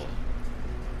castle.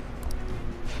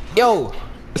 Yo,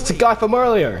 it's the guy from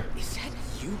earlier. Is that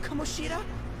you, Kamoshida?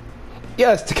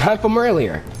 Yeah, it's the guy from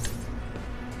earlier.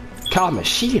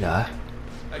 Kamoshida?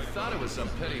 I thought it was some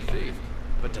petty thief.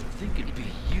 But to think it'd be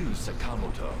you,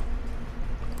 Sakamoto.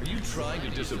 Are you trying to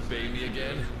disobey me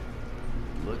again?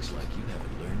 Looks like you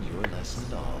haven't learned your lesson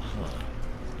at all, huh?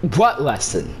 What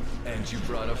lesson? And you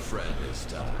brought a friend this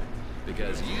time.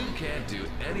 Because you can't do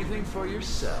anything for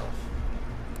yourself.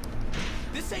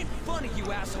 This ain't funny,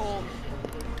 you asshole!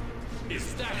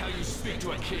 Is that how you speak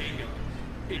to a king?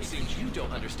 It seems you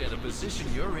don't understand the position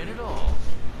you're in at all.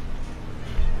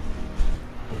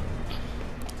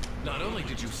 Not only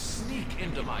did you sneak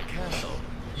into my castle,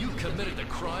 you committed the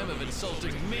crime of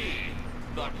insulting me,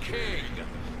 the king.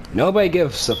 Nobody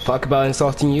gives a fuck about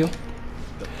insulting you.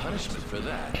 The punishment for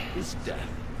that is death.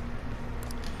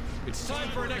 It's time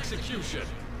for an execution.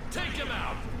 Take him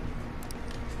out.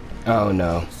 Oh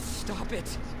no. Stop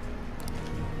it.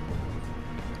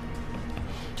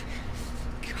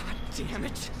 God damn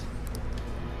it.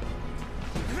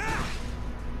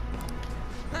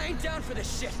 I ain't down for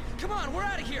this shit. Come on, we're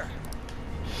out of here.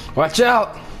 Watch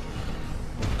out.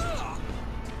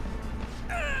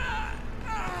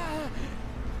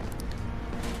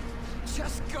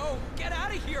 Just go. Get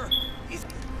out of here.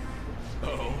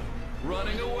 Oh,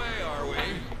 running away, are we?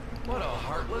 What a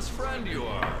heartless friend you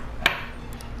are.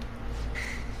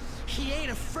 He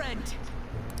ain't a friend.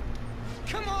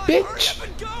 Come on, Bitch. hurry up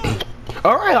and go.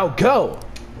 Alright, I'll go.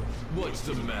 What's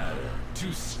the matter?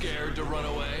 Too scared to run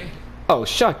away? Oh,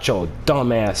 shut your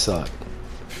dumb ass up.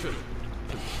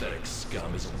 Pathetic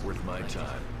scum isn't worth my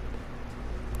time.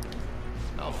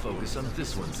 I'll focus on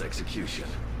this one's execution.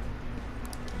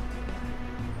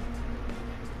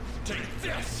 Take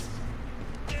this!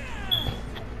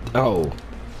 Oh.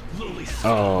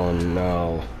 Oh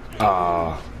no.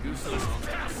 Ah.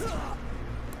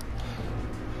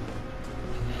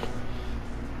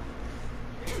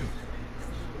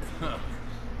 Huh.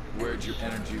 Where'd your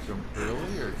energy from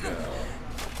earlier go?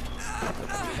 A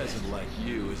peasant like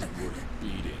you isn't worth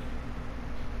beating.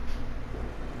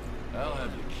 I'll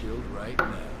have you killed right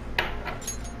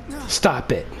now.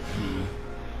 Stop it.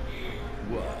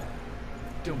 What?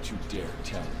 Don't you dare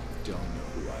tell me you don't know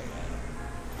who I am.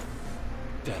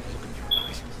 That look in your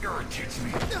eyes irritates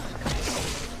me.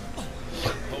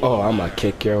 Oh, I'm gonna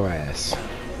kick your ass.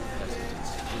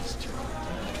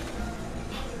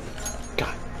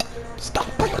 God, stop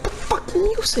playing with the fucking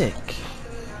music.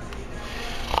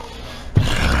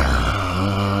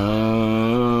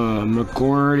 I'm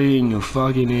recording, you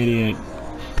fucking idiot.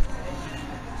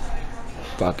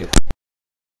 Fuck it.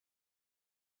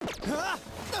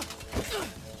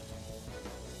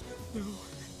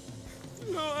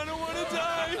 No, I don't want to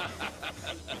die.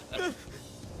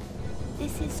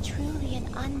 This is truly an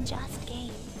unjust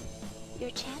game.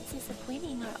 Your chances of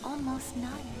winning are almost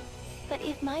none. But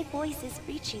if my voice is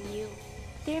reaching you,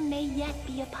 there may yet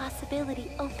be a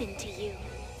possibility open to you.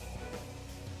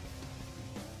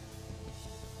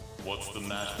 What's the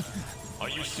matter? Are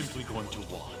you simply going to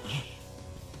watch?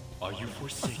 Are you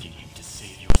forsaking him to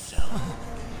save yourself?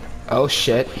 Oh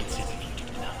shit.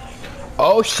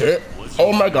 Oh shit.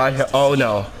 Oh my god. Oh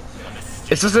no.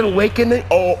 Is this an awakening?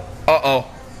 Oh. Uh-oh.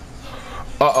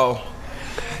 Uh-oh.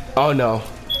 Oh no.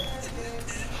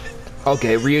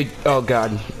 Okay, oh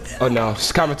god. Oh no.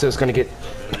 Sakamoto is gonna get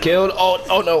killed.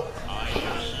 Oh no.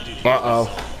 Uh-oh.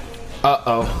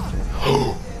 Uh-oh.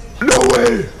 No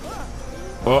way!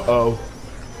 Uh-oh.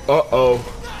 Uh-oh.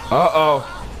 Uh-oh.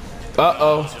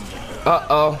 Uh-oh.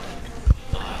 Uh-oh.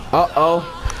 Uh-oh.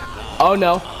 Oh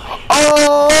no.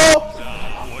 Oh!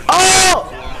 Oh!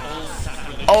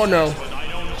 Oh no.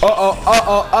 Uh-oh.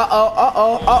 Uh-oh. Uh-oh.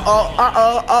 Uh-oh. Uh-oh.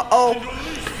 Uh-oh. Uh-oh.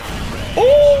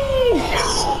 Ooh!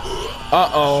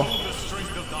 Uh-oh.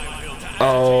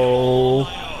 Oh.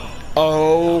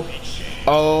 Oh.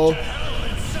 Oh.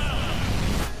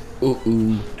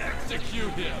 Ooh.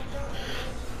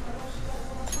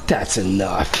 That's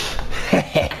enough.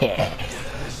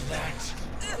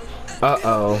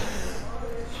 Uh-oh.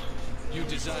 You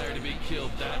desire to be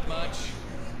killed that much?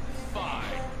 Fine.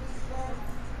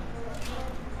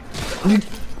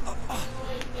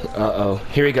 Uh-oh.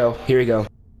 Here we go. Here we go.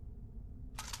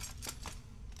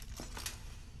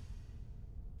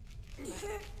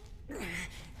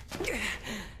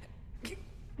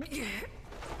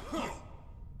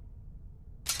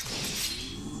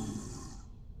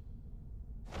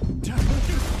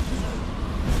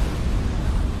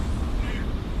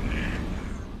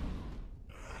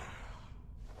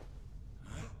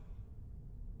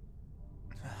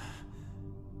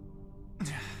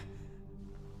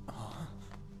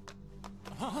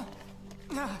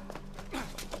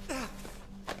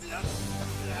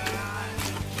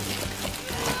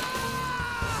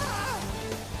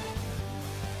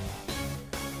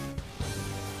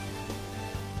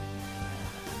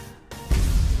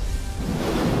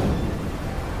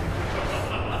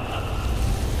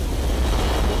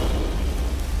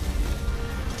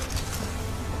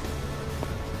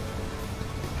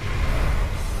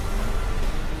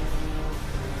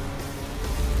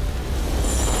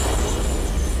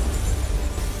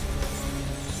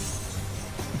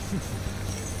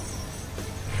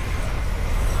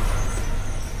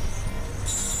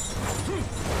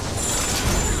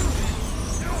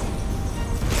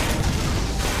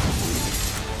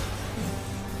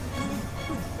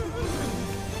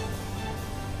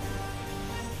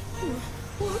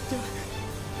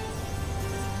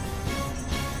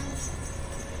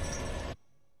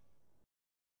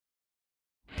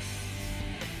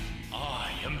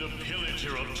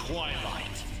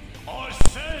 twilight.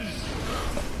 Arsene!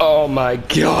 Oh my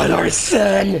god,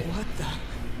 Arsene! What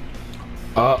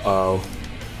the? Uh-oh.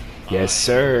 Yes,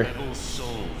 sir. Rebel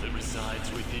soul that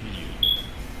resides within you.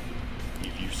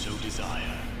 If you so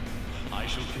desire, I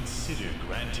shall consider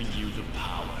granting you the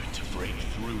power to break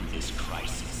through this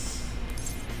crisis.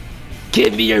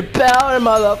 Give me your power,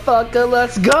 motherfucker,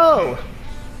 let's go!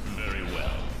 Very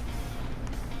well.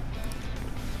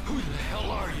 Who the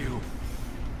hell are you?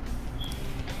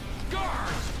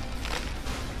 Guards!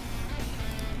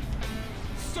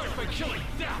 Start by killing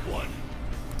that one!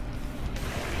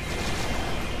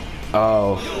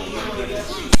 Oh.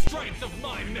 Strength of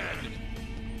my men!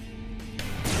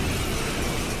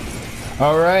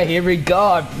 Alright, here we go.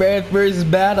 Our very first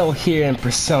battle here in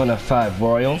Persona 5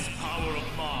 Royal.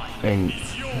 And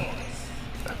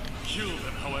Kill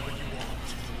them however you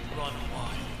want. Run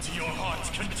wild to your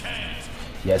heart's content.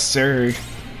 yes, sir.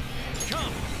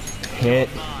 Hit.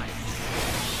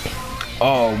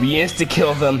 Oh, we insta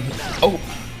kill them. Oh.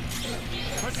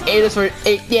 8 is for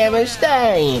 8 damage.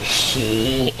 That ain't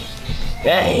shit.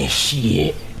 That ain't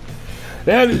shit.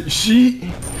 That ain't shit.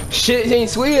 Shit ain't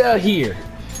sweet out here.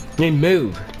 They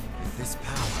move. This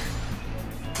power.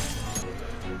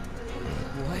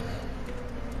 What?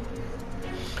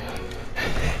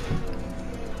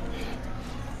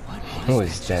 Who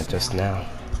was that just now?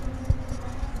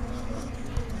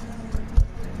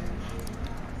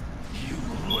 You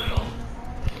will.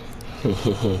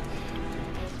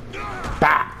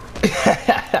 Bah!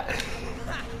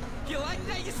 You like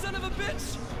that, you son of a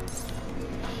bitch?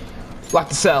 Lock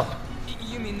the cell.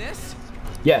 You mean this?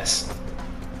 Yes.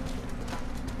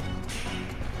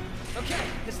 Okay,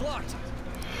 it's locked.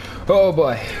 Oh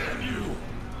boy.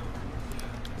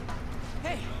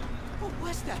 Hey, what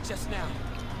was that just now?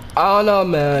 I don't know,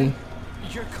 man.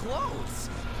 Your clothes.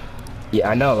 Yeah,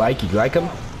 I know. Like you like them?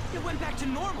 It went back to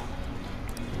normal.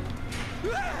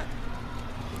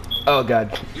 Oh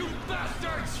god. You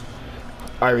bastards!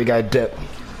 Alright, we gotta dip.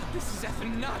 This is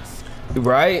effing nuts.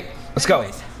 Right? Let's go.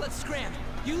 Anyways, let's scram.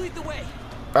 You lead the way.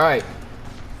 Alright.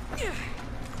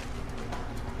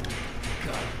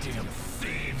 Goddamn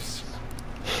thieves.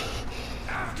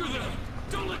 After them.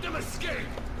 Don't let them escape.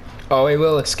 Oh, we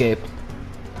will escape.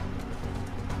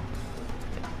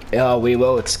 Oh, we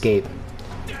will escape.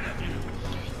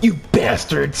 You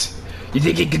bastards! You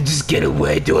think you could just get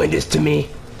away doing this to me?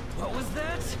 What was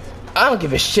that? I don't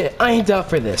give a shit. I ain't down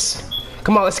for this.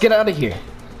 Come on, let's get out of here.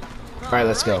 Alright,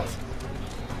 let's go.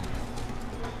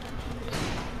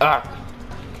 Ah.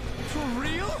 For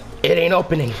real? It ain't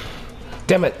opening.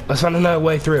 Damn it. Let's find another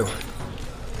way through.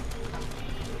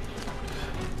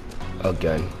 Oh,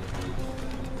 good.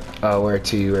 Oh, where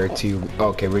to?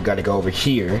 Okay, we gotta go over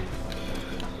here.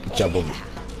 Jump over.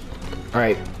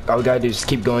 Alright, all we gotta do is just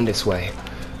keep going this way.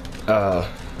 Alright,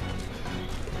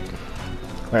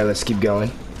 let's keep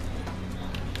going.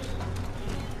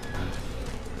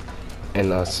 And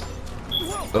let's...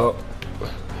 Oh.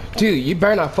 Dude, you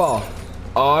better not fall.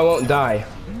 Oh, I won't die.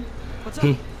 What's up?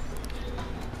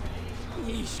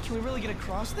 Yeesh, can we really get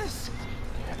across this?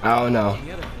 I don't know. On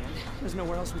the other hand, there's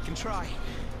nowhere else we can try.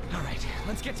 Alright,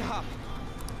 let's get to Hop.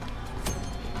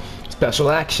 Special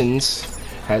actions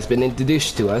has been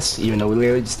introduced to us, even though we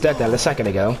literally just did that a second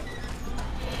ago.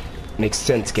 Makes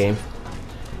sense, game.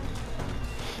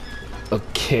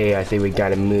 Okay, I think we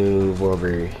gotta move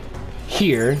over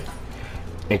here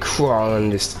and crawl in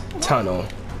this tunnel.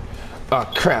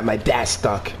 Oh crap, my dad's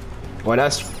stuck. Well,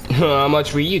 that's how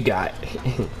much for you got.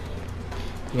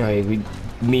 Alright,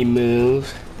 me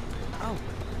move. Oh.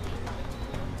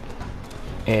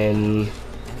 And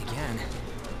again.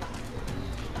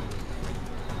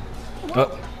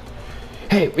 oh.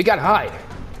 Hey, we gotta hide.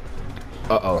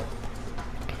 Uh-oh.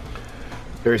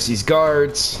 There's these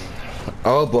guards.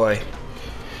 Oh boy.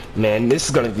 Man, this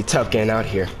is gonna be tough getting out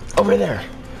here. Over there.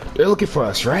 They're looking for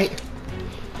us, right?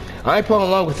 I ain't pulling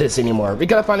along with this anymore. We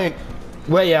gotta find a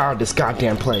way out of this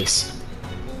goddamn place.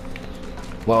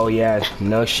 Well, yeah,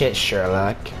 no shit,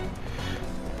 Sherlock.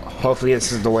 Hopefully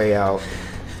this is the way out.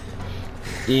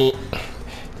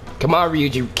 Come on,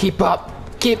 Ryuji, keep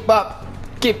up! Keep up!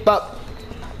 Keep up!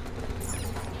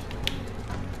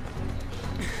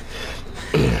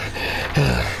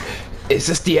 Is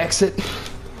this the exit?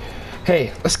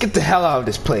 Hey, let's get the hell out of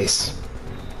this place.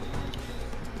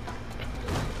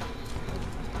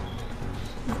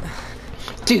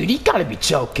 Dude, you gotta be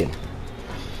joking.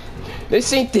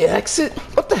 This ain't the exit?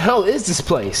 What the hell is this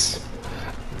place?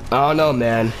 I don't know,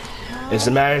 man. It's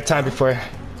a matter of time before I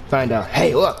find out.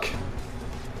 Hey, look!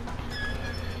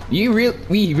 We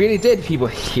really did people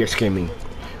here screaming.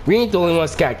 We ain't the only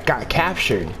ones got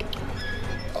captured.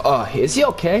 Is he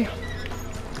okay?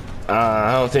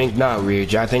 I don't think not,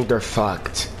 Rouge. I think they're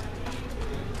fucked.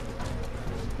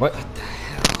 What the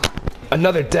hell?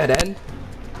 Another dead end?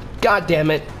 God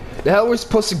damn it. The hell we're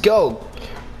supposed to go?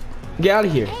 Get out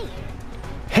of here.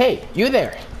 Hey, you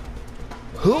there.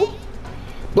 Who?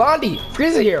 Blondie,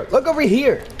 Frieza here. Look over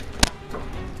here.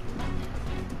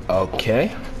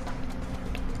 Okay.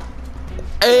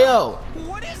 Ayo.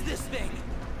 What is this thing?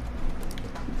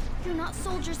 You're not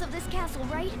soldiers of this castle,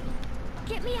 right?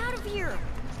 Get me out of here.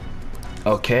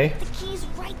 Okay. The key's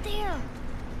right there.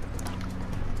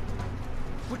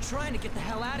 We're trying to get the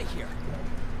hell out of here.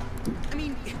 I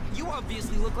mean, you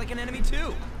obviously look like an enemy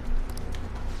too.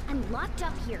 I'm locked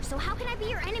up here, so how can I be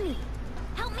your enemy?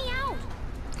 Help me out.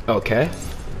 Okay.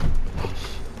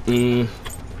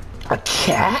 A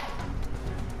cat?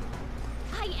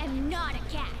 I am not a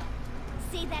cat.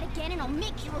 Say that again and I'll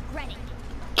make you regret it.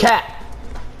 Cat.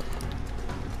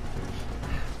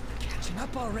 Catching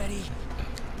up already.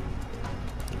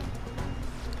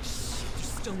 Shit,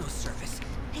 there's still no service.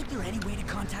 Ain't there any way to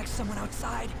contact someone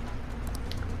outside?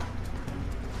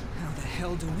 How the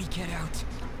hell do we get out?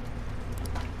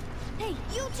 Hey,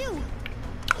 you too.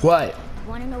 What?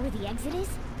 Want to know where the exit is?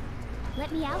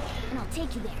 Let me out and I'll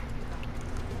take you there.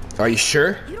 Are you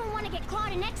sure? You don't want to get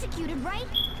caught and executed, right?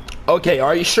 Okay,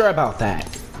 are you sure about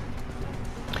that?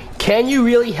 Can you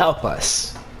really help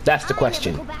us? That's the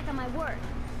question. Go back on my word.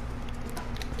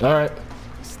 Alright.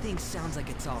 This thing sounds like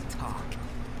it's all talk.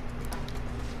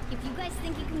 If you guys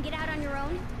think you can get out on your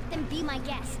own, then be my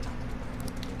guest.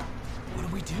 What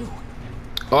do we do?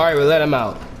 Alright, we'll let him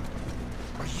out.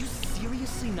 Are you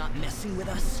seriously not messing with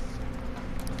us?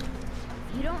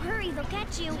 If you don't hurry, they'll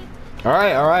catch you.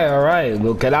 Alright, alright, alright.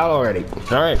 We'll get out already.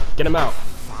 Alright, get him out.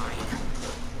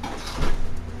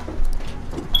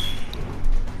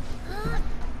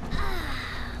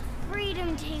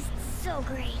 Freedom tastes so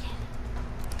great.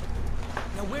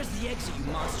 Now where's the exit,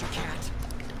 you monster cat?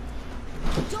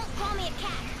 Don't call me a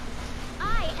cat.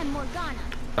 I am Morgana.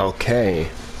 Okay.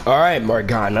 Alright,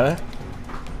 Morgana.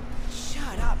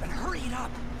 Shut up and hurry it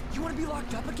up. You want to be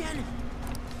locked up again?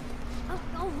 Oh,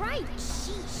 all right.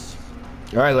 Sheesh.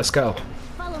 Alright, let's go.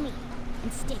 Follow me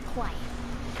and stay quiet.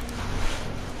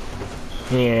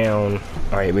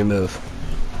 Alright, we move.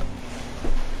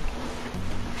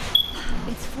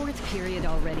 It's fourth period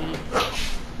already.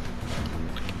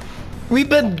 We've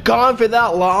been gone for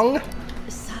that long?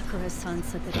 Sakura-san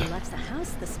said that he left the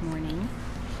house this morning.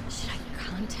 Should I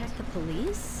contact the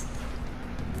police?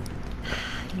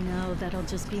 No, that'll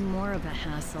just be more of a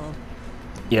hassle.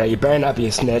 Yeah, you better not be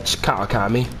a snitch,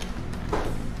 Kawakami.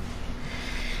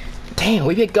 Damn,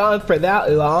 we've been gone for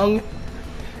that long?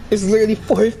 It's literally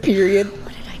fourth period.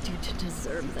 What did I do to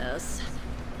deserve this?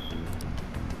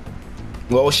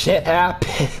 Well, shit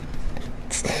happened.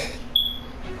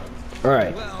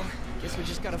 Alright. Well, guess we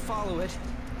just gotta follow it.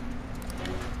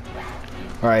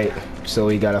 Alright, so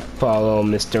we gotta follow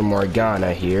Mr.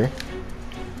 Morgana here.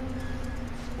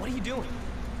 What are you doing?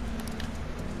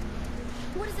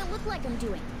 What does it look like I'm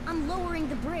doing? I'm lowering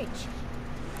the bridge.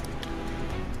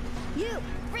 You,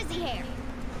 frizzy hair.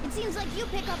 It seems like you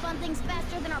pick up on things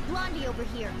faster than our blondie over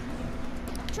here.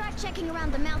 Try checking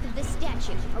around the mouth of this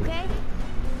statue, okay?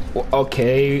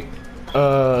 Okay.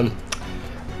 I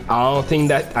don't think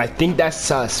that. I think that's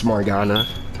sus, Morgana.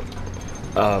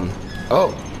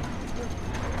 Oh.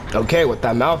 Okay, what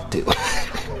that mouth do?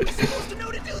 Supposed to know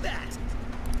to do that.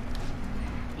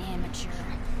 Amateur.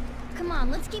 Come on,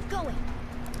 let's keep going.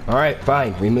 Alright,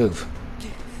 fine, we move.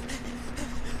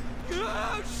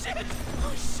 Oh shit!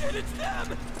 Oh shit, it's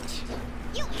them!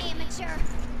 You amateur.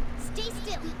 Stay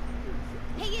still.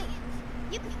 Hey you.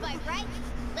 You can fight, right?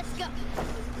 Let's go.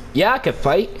 Yeah, I can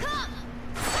fight.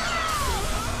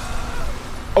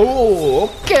 Oh,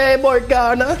 okay,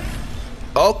 Morgana.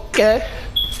 Okay.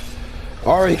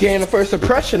 Already getting a first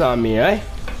impression on me, eh?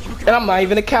 And I'm not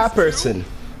even a cat person.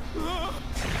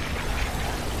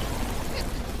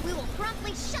 We will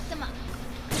promptly shut them up.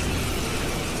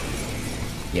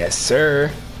 Yes,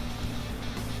 sir.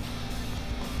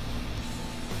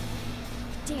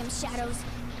 Damn shadows.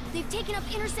 They've taken up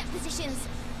intercept positions.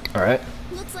 Alright.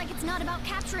 Looks like it's not about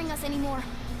capturing us anymore.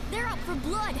 They're out for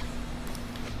blood.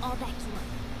 I'll back you up.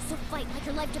 So fight like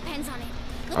your life depends on it.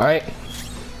 Alright.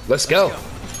 Let's go.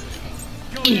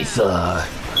 Issa,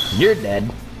 you're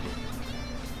dead.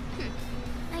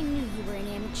 I knew you were an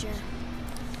amateur.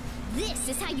 This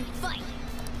is how you fight.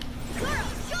 Girl,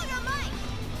 show your might.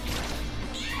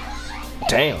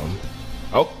 Damn.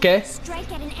 Okay.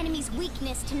 Strike at an enemy's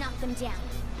weakness to knock them down.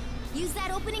 Use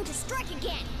that opening to strike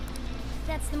again.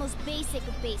 That's the most basic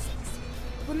of basics.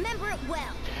 Remember it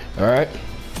well. Alright.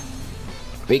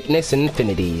 Weakness and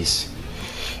infinities.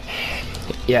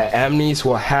 Yeah, enemies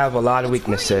will have a lot of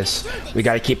weaknesses. We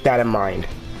gotta keep that in mind.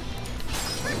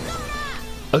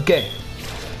 Okay.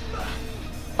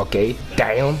 Okay,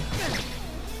 down.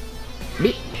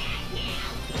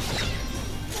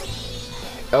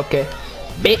 Okay.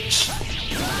 Bitch.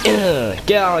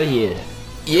 Get out of here.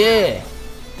 Yeah.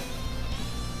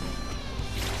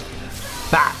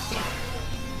 Bop.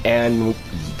 And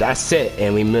that's it,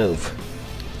 and we move.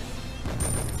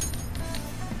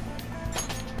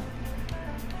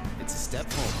 It's a step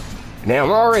forward. Now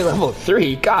I'm already level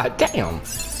 3. God damn.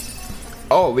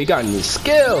 Oh, we got a new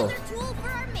skill.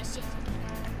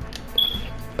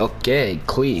 Okay,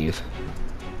 cleave.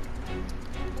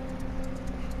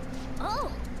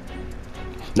 Oh.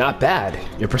 Not bad.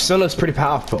 Your persona is pretty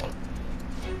powerful.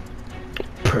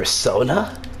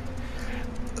 Persona?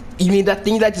 You mean that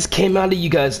thing that just came out of you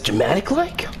guys dramatic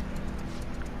like?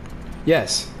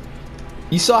 Yes.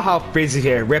 You saw how Fraser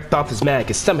here ripped off his mask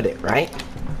and summoned it, right?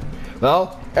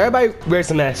 Well, everybody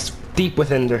wears a mask deep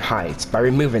within their hides. By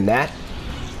removing that,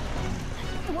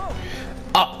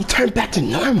 oh, you turn back to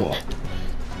normal.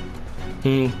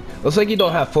 Looks like you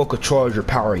don't have full control of your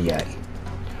power yet.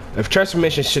 If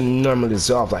transformation shouldn't normally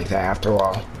dissolve like that after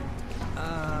all.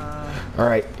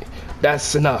 Alright,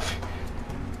 that's enough.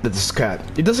 This is crap.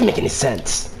 It doesn't make any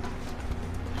sense.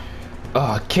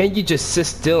 Can't you just sit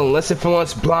still and listen for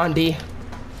once, Blondie?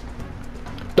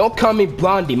 Don't call me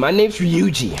Blondie, my name's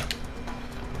Ryuji.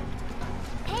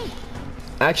 Hey.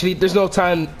 Actually, there's no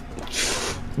time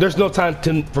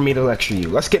for me to lecture you.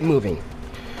 Let's get moving.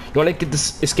 You want to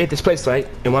escape this place, right?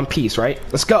 In one piece, right?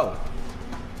 Let's go.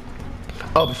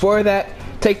 Oh, before that,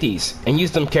 take these and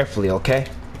use them carefully, okay?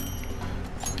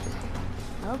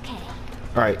 Okay.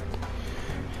 Alright.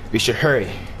 We should hurry.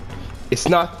 It's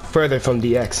not further from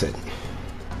the exit.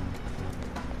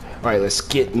 Alright, let's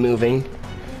get moving.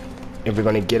 If we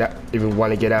want to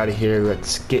get out of here,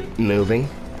 let's get moving.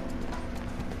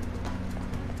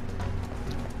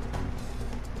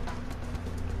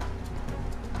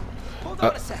 Hold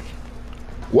on a sec.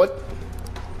 What?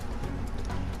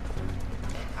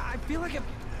 I feel like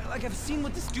I've seen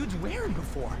what this dude's wearing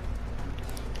before.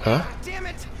 Huh? God damn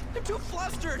it! I'm too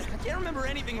flustered. I can't remember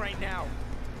anything right now.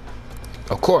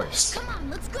 Of course. Come on,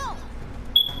 let's go.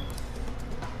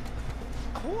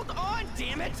 Hold on,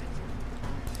 damn it!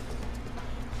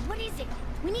 What is it?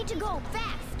 We need to go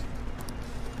fast.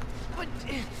 But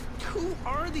who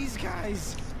are these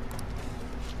guys?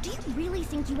 Do you really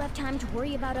think you have time to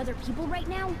worry about other people right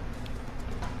now?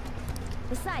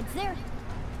 Besides, there.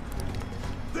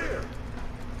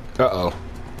 Uh-oh.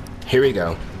 Here we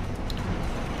go.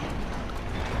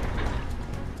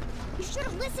 You should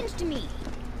have listened to me.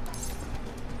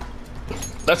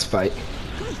 Let's fight.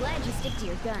 I'm glad you stick to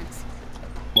your guns.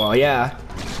 Well, yeah.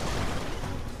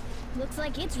 Looks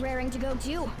like it's raring to go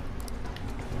too.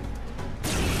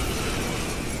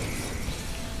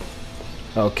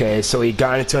 Okay, so we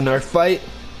got into another fight.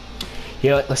 You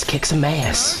know what? Let's kick some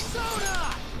ass.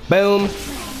 Boom.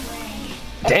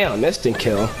 Damn, instant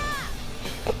kill.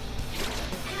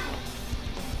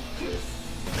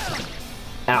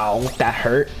 Ow, that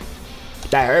hurt.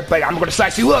 That hurt, but I'm gonna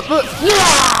slice you up. Look.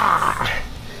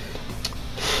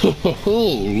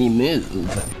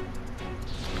 Remove.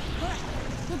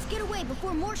 Let's get away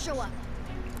before more show up.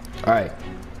 Alright.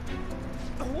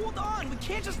 Hold on, we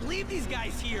can't just leave these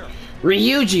guys here.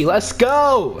 Ryuji, let's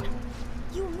go!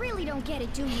 You really don't get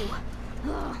it, do you?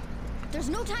 Ugh. There's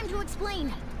no time to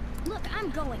explain. Look, I'm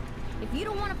going. If you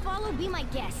don't want to follow, be my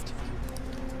guest.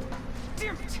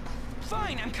 Damn it.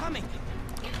 Fine, I'm coming.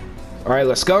 Alright,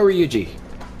 let's go, Ryuji.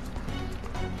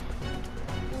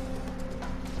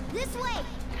 This way.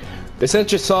 The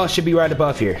sensor saw should be right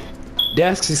above here.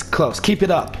 Desk is close. Keep it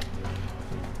up.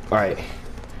 Alright.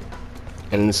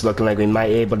 And it's looking like we might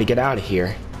be able to get out of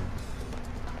here.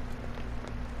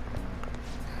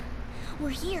 We're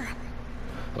here.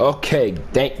 Okay,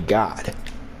 thank God.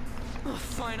 Oh,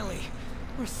 finally.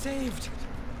 We're saved.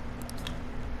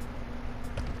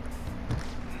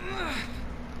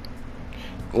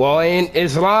 Well,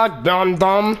 it's locked,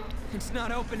 dum-dum. It's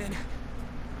not opening.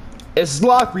 It's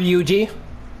locked, Ryuji.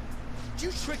 Did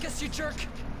you trick us, you jerk?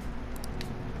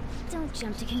 Don't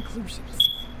jump to conclusions.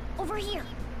 Over here.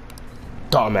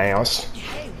 Dumbass.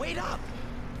 Hey, wait up.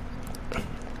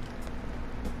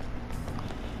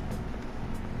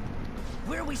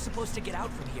 Where are we supposed to get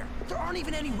out from here? There aren't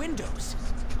even any windows.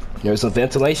 There's a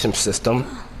ventilation system.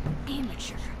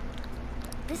 Amateur.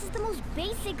 This is the most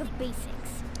basic of basics.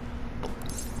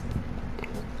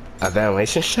 A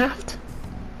ventilation shaft?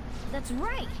 That's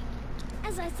right.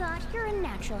 As I thought, you're a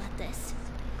natural at this.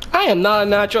 I am not a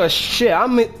natural as shit.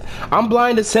 I'm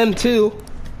blind as him too.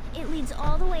 It leads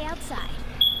all the way outside.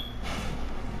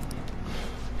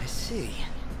 see.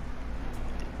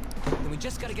 Then we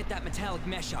just gotta get that metallic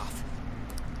mesh off.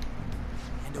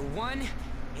 And a 1,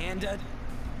 and a...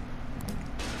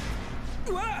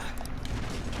 Ah!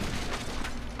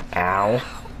 Ow.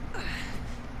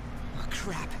 Oh,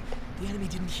 crap. The enemy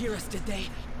didn't hear us, did they?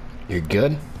 You're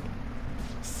good?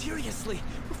 Seriously,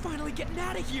 we're finally getting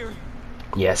out of here.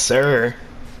 Yes, sir.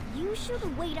 You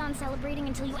should wait on celebrating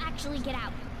until you actually get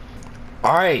out.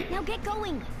 Alright. Now get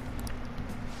going.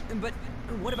 But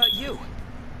what about you?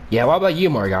 Yeah, what about you,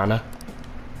 Morgana?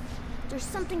 There's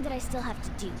something that I still have to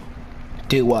do.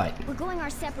 Do what? We're going our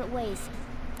separate ways.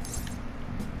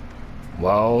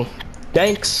 Well,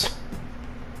 thanks.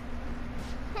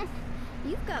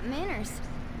 You've got manners.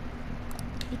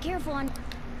 Be careful on...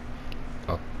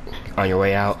 Oh, on your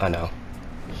way out? I know.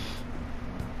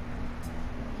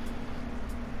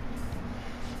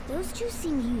 Those two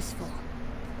seem useful.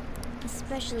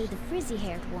 Especially the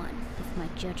frizzy-haired one, if my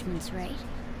judgment's right.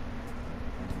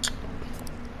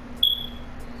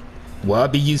 Well,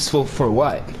 be useful for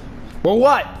what? For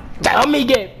what? Tell me,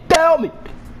 game. Tell me.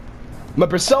 My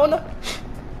persona?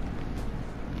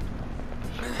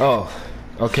 Oh,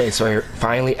 okay, so you're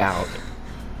finally out.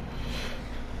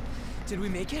 Did we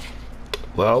make it?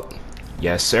 Well,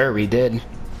 yes, sir, we did.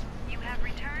 You have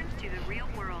returned to the real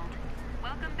world.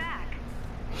 Welcome back.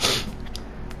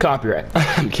 Copyright.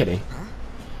 I'm kidding. Huh?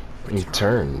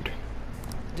 Returned.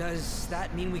 Does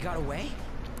that mean we got away?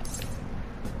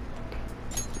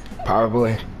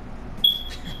 Probably.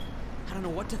 I don't know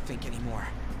what to think anymore.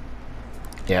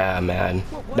 Yeah, man.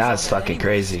 That's fucking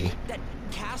crazy. That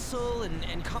castle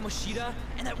and Kamoshida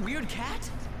and that weird cat?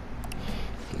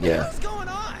 Yeah. What's going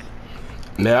on?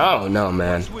 No, I don't know,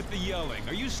 man. What's with the yelling?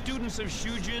 Are you students of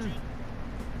Shujin?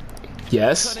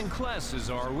 Yes. Cutting classes,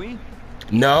 are we?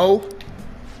 No.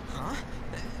 Huh?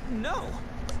 No.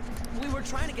 We were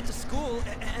trying to get to school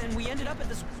and we ended up at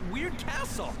this weird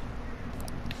castle.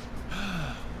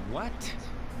 What?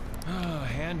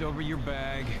 Hand over your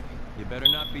bag. You better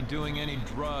not be doing any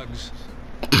drugs.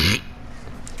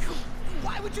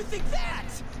 Why would you think that?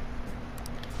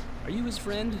 Are you his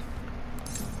friend?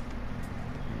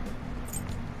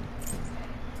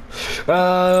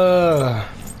 Oh,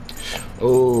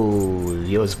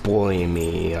 he was bullying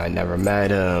me. I never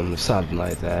met him. Something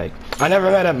like that. I never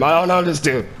met him. I don't know this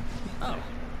dude. Oh.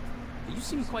 You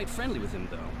seem quite friendly with him,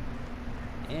 though.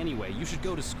 Anyway, you should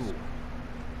go to school.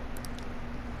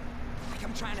 Like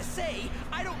I'm trying to say,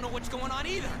 I don't know what's going on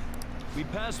either. We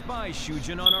passed by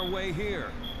Shujin on our way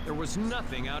here. There was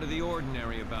nothing out of the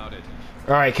ordinary about it.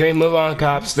 Alright, can we move on,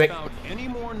 cops? Without any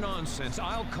more nonsense,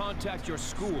 I'll contact your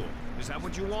school. Is that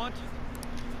what you want?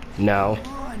 No.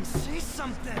 Come on, say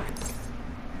something.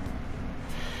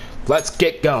 Let's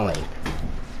get going.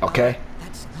 Okay?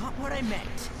 That's not what I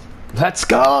meant. Let's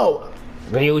go!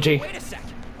 Ryuji. Wait a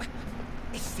second.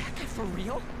 Is that guy for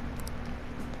real?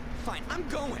 Fine, I'm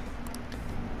going.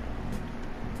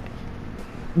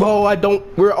 Whoa, I don't...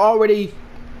 We're already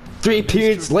 3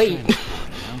 periods late.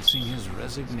 Announcing his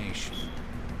resignation.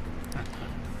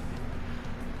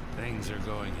 Things are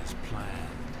going as planned.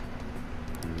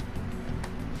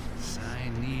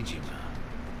 Sai Nijima.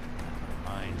 That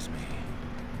reminds me.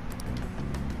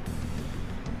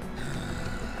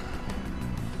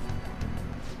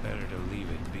 Better to leave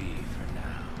it be for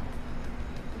now.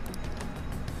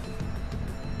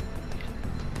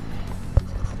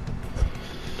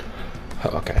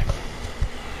 Oh, okay.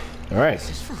 Alright. Is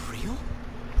this for real?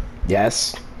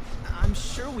 Yes. I'm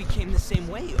sure we came the same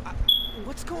way.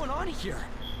 What's going on here?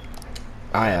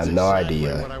 I have no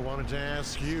idea. What I wanted to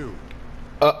ask you.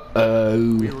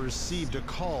 Uh-oh. We received a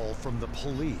call from the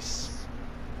police.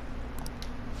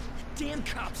 Damn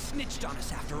cops snitched on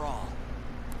us after all.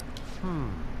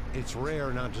 It's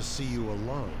rare not to see you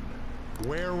alone.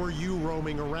 Where were you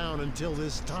roaming around until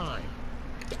this time?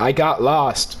 I got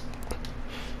lost.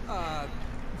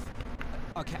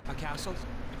 A castle?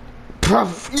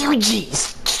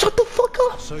 Refugees! Shut the fuck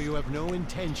up! So you have no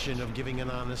intention of giving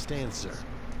an honest answer?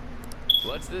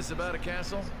 What's this about a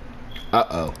castle?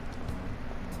 Uh-oh.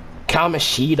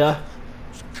 Kamoshida?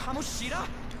 Kamoshida?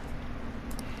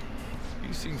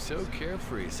 You seem so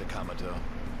carefree, Sakamoto.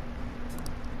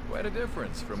 Quite a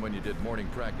difference from when you did morning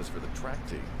practice for the track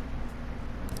team.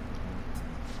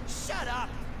 Shut up!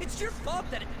 It's your fault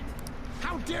that it...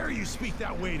 How dare you speak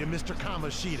that way to Mr.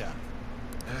 Kamoshida?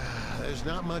 There's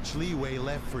not much leeway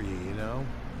left for you, you know?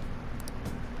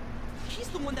 He's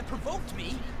the one that provoked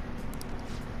me.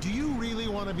 Do you really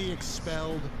want to be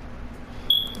expelled?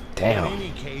 Damn. In any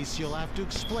case, you'll have to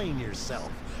explain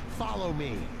yourself. Follow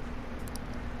me.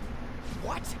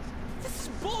 What? This is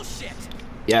bullshit!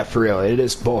 Yeah, for real, it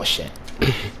is bullshit.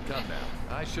 Come now.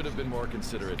 I should have been more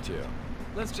considerate too.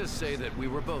 Let's just say that we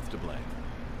were both to blame.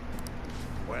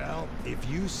 Well, if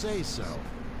you say so.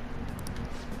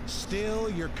 Still,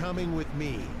 you're coming with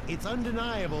me. It's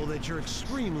undeniable that you're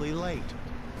extremely late.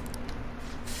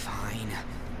 Fine.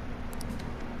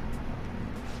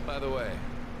 By the way,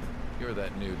 you're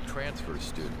that new transfer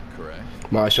student, correct?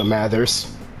 Marshall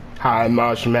Mathers. Hi,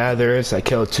 Marshall Mathers. I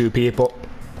killed 2 people.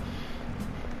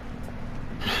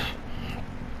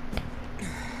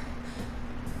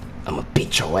 I'ma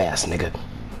beat your ass, nigga.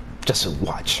 Just to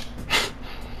watch.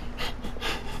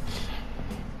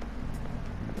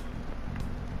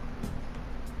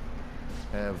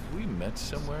 Have we met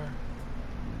somewhere?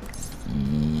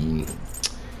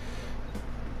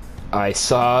 I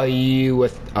saw you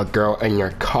with a girl in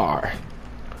your car,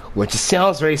 which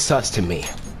sounds very sus to me.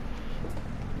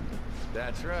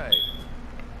 That's right.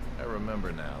 I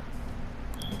remember now.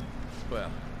 Well,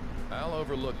 I'll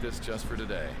overlook this just for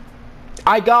today.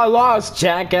 I got lost,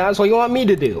 jackass. What do you want me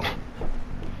to do?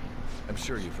 I'm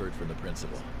sure you've heard from the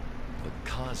principal. But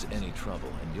cause any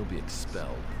trouble and you'll be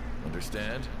expelled.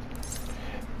 Understand?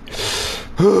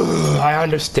 I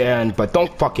understand, but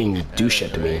don't fucking do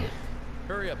shit to me.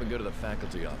 Hurry up and go to the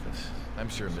faculty office. I'm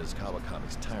sure Ms.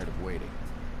 Kawakami's tired of waiting.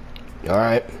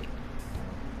 Alright.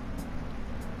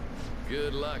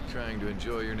 Good luck trying to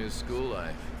enjoy your new school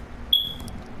life.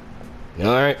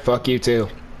 Alright, fuck you too.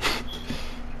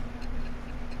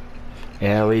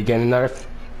 And we get another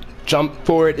jump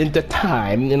forward into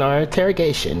time in our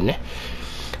interrogation.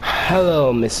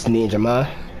 Hello, Miss Nijima.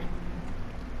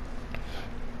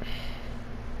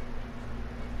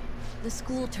 The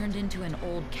school turned into an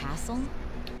old castle?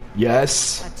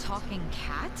 Yes. A talking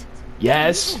cat?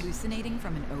 Yes. Are you hallucinating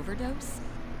from an overdose?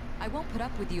 I won't put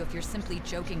up with you if you're simply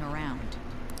joking around.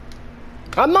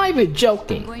 I'm not even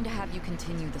joking. I'm going to have you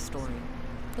continue the story.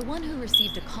 The one who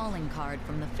received a calling card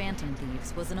from the Phantom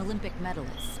Thieves was an Olympic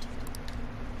medalist.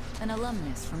 An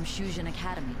alumnus from Shujin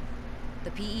Academy.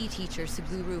 The PE teacher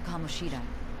Suguru Kamoshida.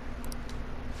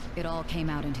 It all came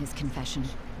out in his confession.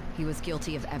 He was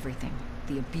guilty of everything.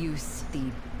 The abuse, the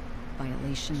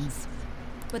violations.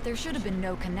 But there should have been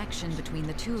no connection between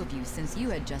the two of you since you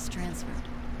had just transferred.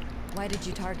 Why did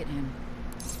you target him?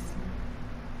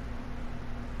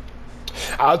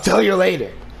 I'll tell you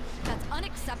later. That's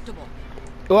unacceptable.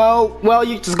 Well,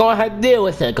 you just gonna have to deal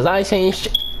with it, cause I ain't saying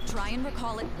shit. Try and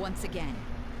recall it once again.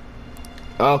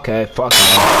 Okay, fuck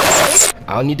it.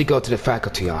 I'll need to go to the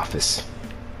faculty office.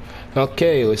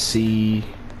 Okay, let's see.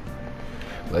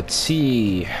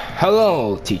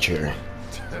 Hello, teacher.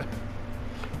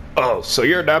 Oh, so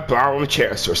you're that problem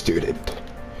chancellor student.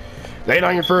 Late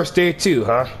on your first day too,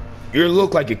 huh? You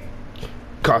look like you're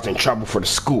causing trouble for the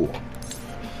school.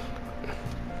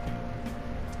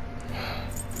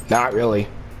 Not really.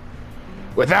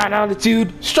 With that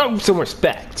attitude, show them some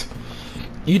respect.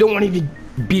 You don't want to even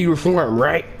be reformed,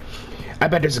 right? I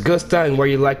bet there's a good study where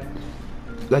you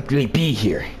likely be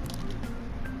here.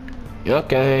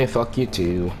 Okay, fuck you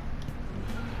too.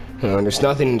 There's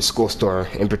nothing in the school store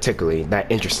in particular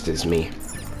that interests me.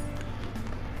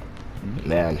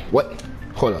 Man, what?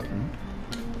 Hold up.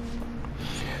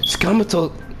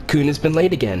 Sakamoto-kun has been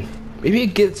late again. Maybe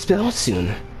he'll get expelled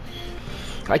soon.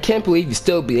 I can't believe he's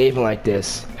still behaving like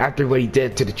this after what he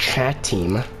did to the track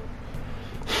team.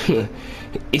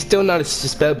 He's still not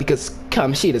expelled because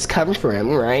Kamoshida's covering for him,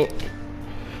 right?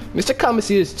 Mr.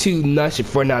 Kamoshida is too nuts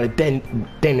for not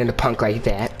bending a punk like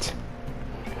that.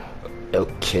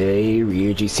 Okay,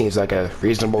 Ryuji seems like a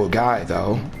reasonable guy,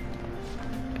 though.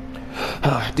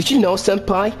 Did you know,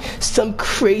 senpai? Some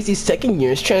crazy second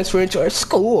years transferred into our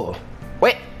school.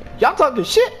 Wait, y'all talking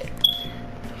shit?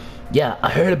 Yeah, I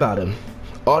heard about him.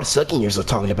 All the second years are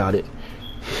talking about it.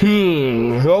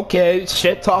 Okay,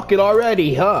 shit talking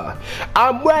already, huh?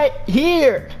 I'm right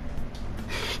here!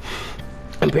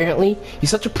 Apparently,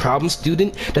 he's such a problem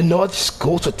student that no other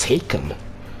schools would take him.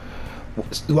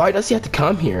 Why does he have to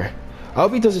come here? I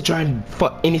hope he doesn't try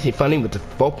anything funny with the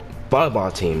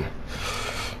volleyball team.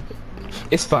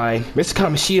 It's fine. Mr.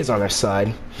 Kamoshida's on our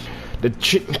side. The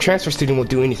transfer student won't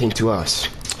do anything to us.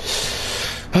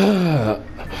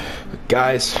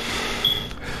 Guys,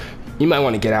 you might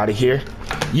want to get out of here.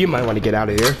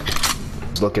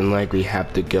 It's looking like we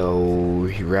have to go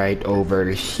right over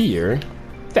here.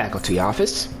 Faculty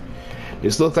office.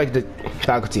 This looks like the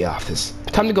faculty office.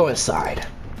 Time to go inside.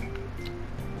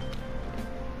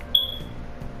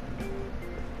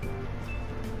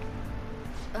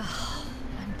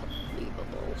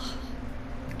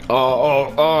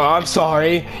 Oh, I'm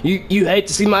sorry. You hate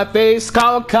to see my face,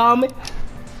 Kawakami?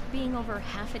 Being over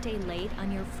half a day late on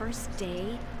your first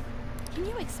day? Can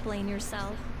you explain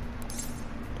yourself?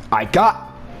 I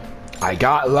got I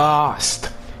got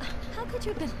lost. How could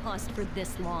you have been lost for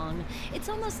this long? It's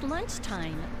almost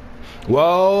lunchtime.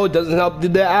 Whoa, doesn't help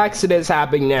that the accidents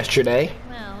happened yesterday.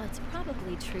 Well, it's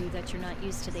probably true that you're not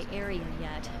used to the area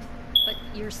yet, but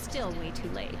you're still way too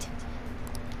late.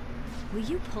 Will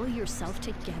you pull yourself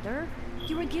together?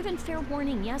 You were given fair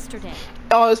warning yesterday.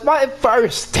 Oh, it's my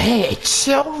first day.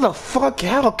 Chill the fuck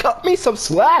out. Cut me some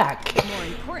slack. More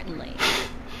importantly,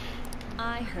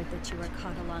 I heard that you were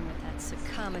caught along with that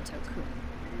Sakamoto-kun.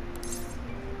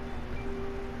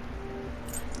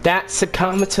 That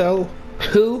Sakamoto?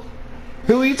 Who?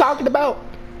 Who are you talking about?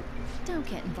 Don't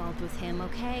get involved with him,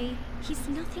 okay? He's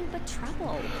nothing but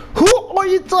trouble. Who are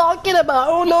you talking about?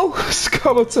 I don't know who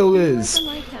Sakamoto is. He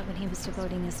wasn't like that when he was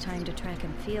devoting his time to track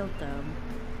and field, though.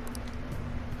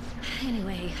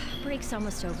 Anyway, break's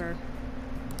almost over.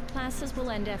 Classes will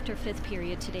end after 5th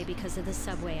period today because of the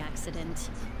subway accident.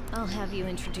 I'll have you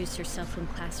introduce yourself when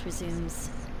class resumes.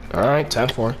 Alright,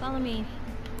 10-4. Follow me.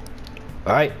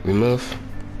 Alright, we move.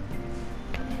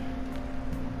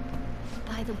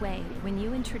 By the way, when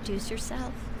you introduce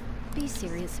yourself, be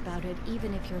serious about it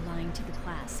even if you're lying to the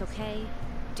class, okay?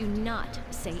 Do not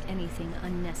say anything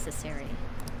unnecessary.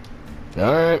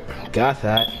 Alright, got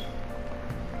that.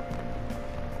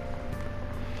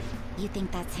 You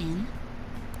think that's him?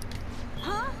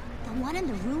 Huh? The one in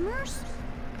the rumors?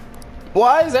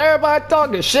 Why is everybody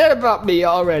talking shit about me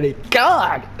already?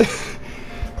 God!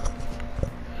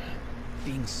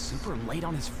 Being super late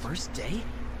on his first day?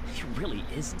 He really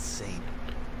is insane.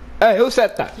 Hey, who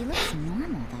said that? He looks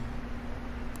normal, though.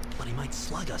 But he might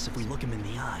slug us if we look him in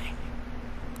the eye.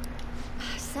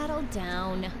 Settle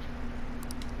down.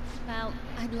 Well,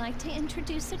 I'd like to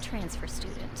introduce a transfer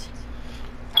student.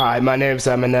 Hi, my name's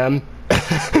Eminem.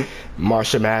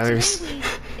 Marsha Mathers. Today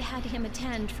we had him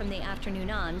attend from the afternoon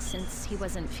on since he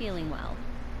wasn't feeling well.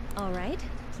 All right,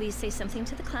 please say something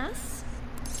to the class.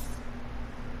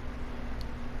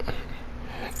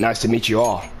 Nice to meet you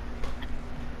all.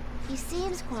 He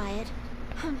seems quiet,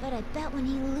 but I bet when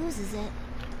he loses it...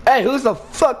 Hey, who the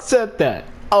fuck said that?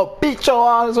 I'll beat your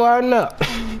ass right now.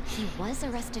 He was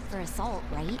arrested for assault,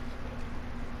 right?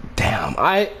 Damn,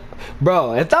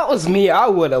 bro, if that was me, I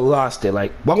would have lost it.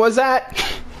 Like, what was that?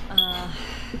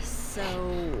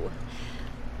 So...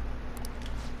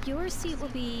 Your seat will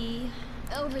be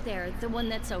over there, the one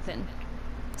that's open.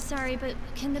 Sorry, but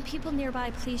can the people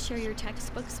nearby please share your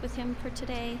textbooks with him for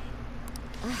today?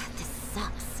 Ugh, this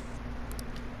sucks.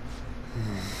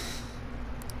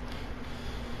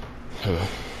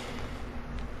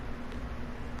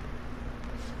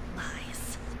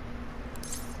 Lies.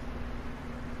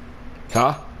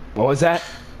 Huh? What was that?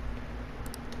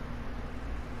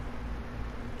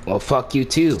 Well, fuck you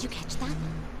too. Did you catch that?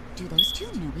 Do those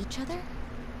two know each other?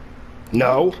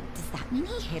 No. Does that mean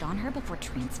he hit on her before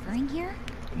transferring here?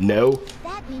 No.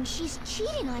 That means she's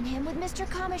cheating on him with Mr.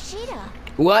 Kamoshida.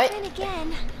 What? And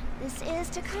again, this is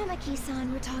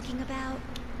Takamaki-san we're talking about.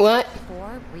 What?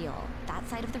 For real. That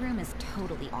side of the room is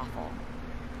totally awful.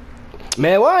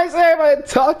 Man, why is everybody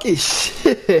talking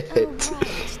shit? Oh,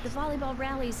 right. The volleyball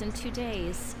rally's in 2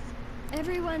 days.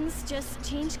 Everyone's just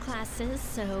changed classes,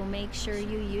 so make sure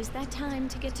you use that time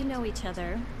to get to know each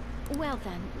other. Well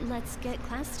then, let's get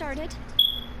class started.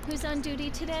 Who's on duty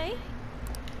today?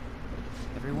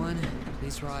 Everyone,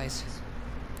 please rise.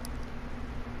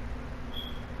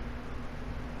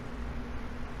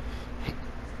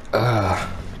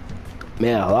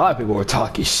 Man, a lot of people were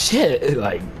talking shit.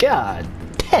 Like, god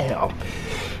damn.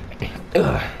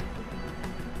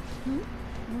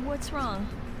 What's wrong?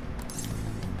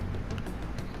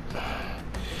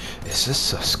 Is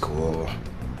this a school?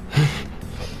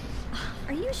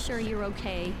 Are you sure you're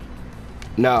okay?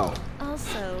 No.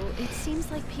 Also, it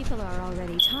seems like people are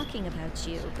already talking about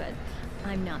you, but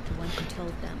I'm not the one who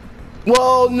told them.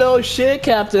 Whoa, no shit,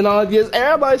 Captain Obvious.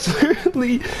 Everybody's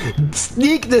really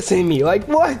sneak this in me. Like,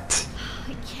 what?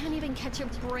 I can't even catch a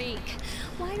break.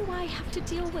 Why do I have to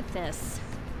deal with this?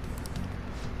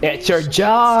 It's your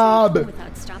job.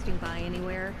 Without stopping by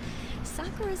anywhere.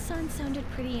 Sakura-san sounded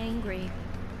pretty angry.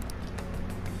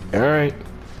 Alright.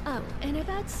 Oh, and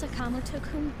about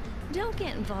Sakamoto-kun, don't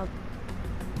get involved.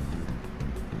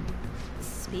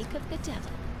 Speak of the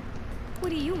devil. What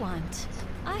do you want?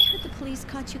 I heard the police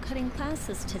caught you cutting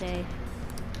classes today.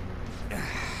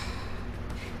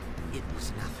 It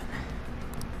was nothing.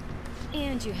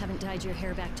 And you haven't dyed your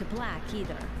hair back to black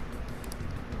either.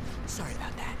 Sorry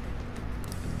about that.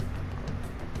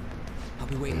 I'll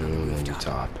be waiting on the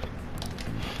rooftop.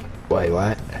 Wait,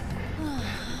 what?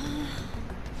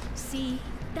 See,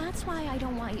 that's why I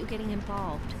don't want you getting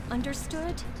involved.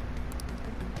 Understood?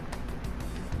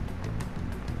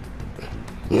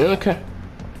 Yeah, okay.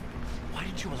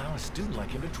 allow a student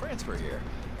like him to transfer here?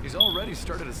 He's already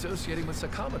started associating with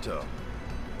Sakamoto.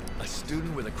 A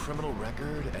student with a criminal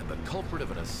record and the culprit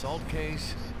of an assault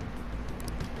case?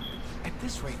 At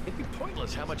this rate, it'd be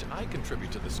pointless how much I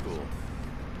contribute to the school.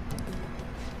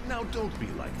 Now don't be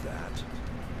like that.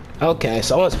 Okay,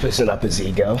 someone's pissing up his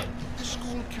ego. The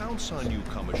school counts on you,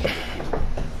 Kamoshida.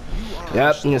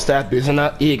 Yep, you start boosting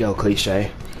up ego,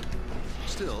 cliche.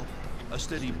 Still, a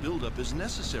steady build-up is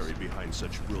necessary behind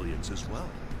such brilliance as well.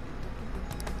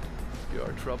 Your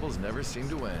troubles never seem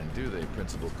to end, do they,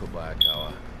 Principal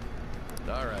Kobayakawa?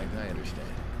 Alright, I understand.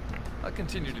 I'll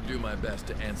continue to do my best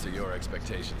to answer your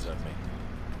expectations of me.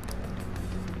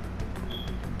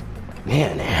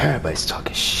 Man, everybody's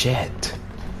talking shit.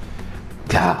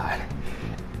 God.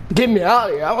 Get me out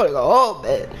of here. I want to go home,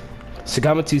 man.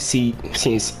 Sakamoto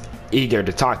seems eager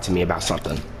to talk to me about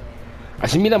something. I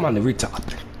should meet him on the rooftop.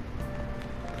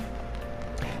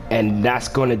 And that's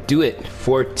going to do it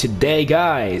for today,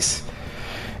 guys.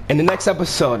 In the next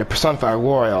episode of Personified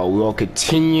Warrior, we will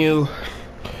continue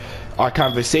our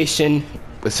conversation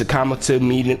with Sakamoto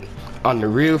meeting on the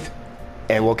roof,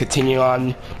 and we'll continue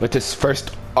on with this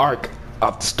first arc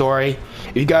of the story.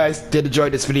 If you guys did enjoy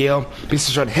this video, please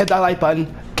be sure to hit that like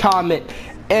button, comment,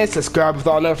 and subscribe with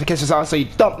all notifications on so you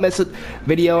don't miss a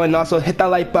video, and also hit that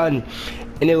like button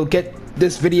and it will get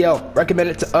this video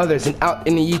recommended to others and out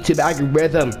in the YouTube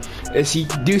algorithm. If you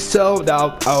do so,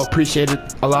 I'll appreciate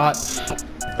it a lot.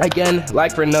 Again,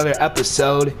 like for another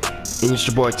episode, and it's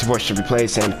your boy ChampionPlayz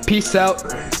saying peace out.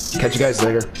 Catch you guys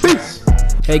later. Peace.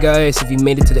 Hey guys, if you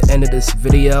made it to the end of this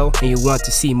video and you want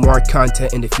to see more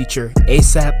content in the future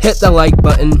ASAP, hit the like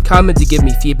button, comment to give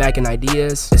me feedback and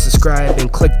ideas, and subscribe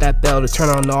and click that bell to turn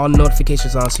on all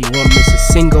notifications on so you won't miss a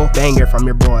single banger from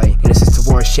your boy. And this is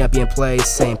towards ChampionPlayz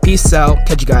saying peace out.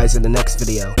 Catch you guys in the next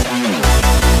video.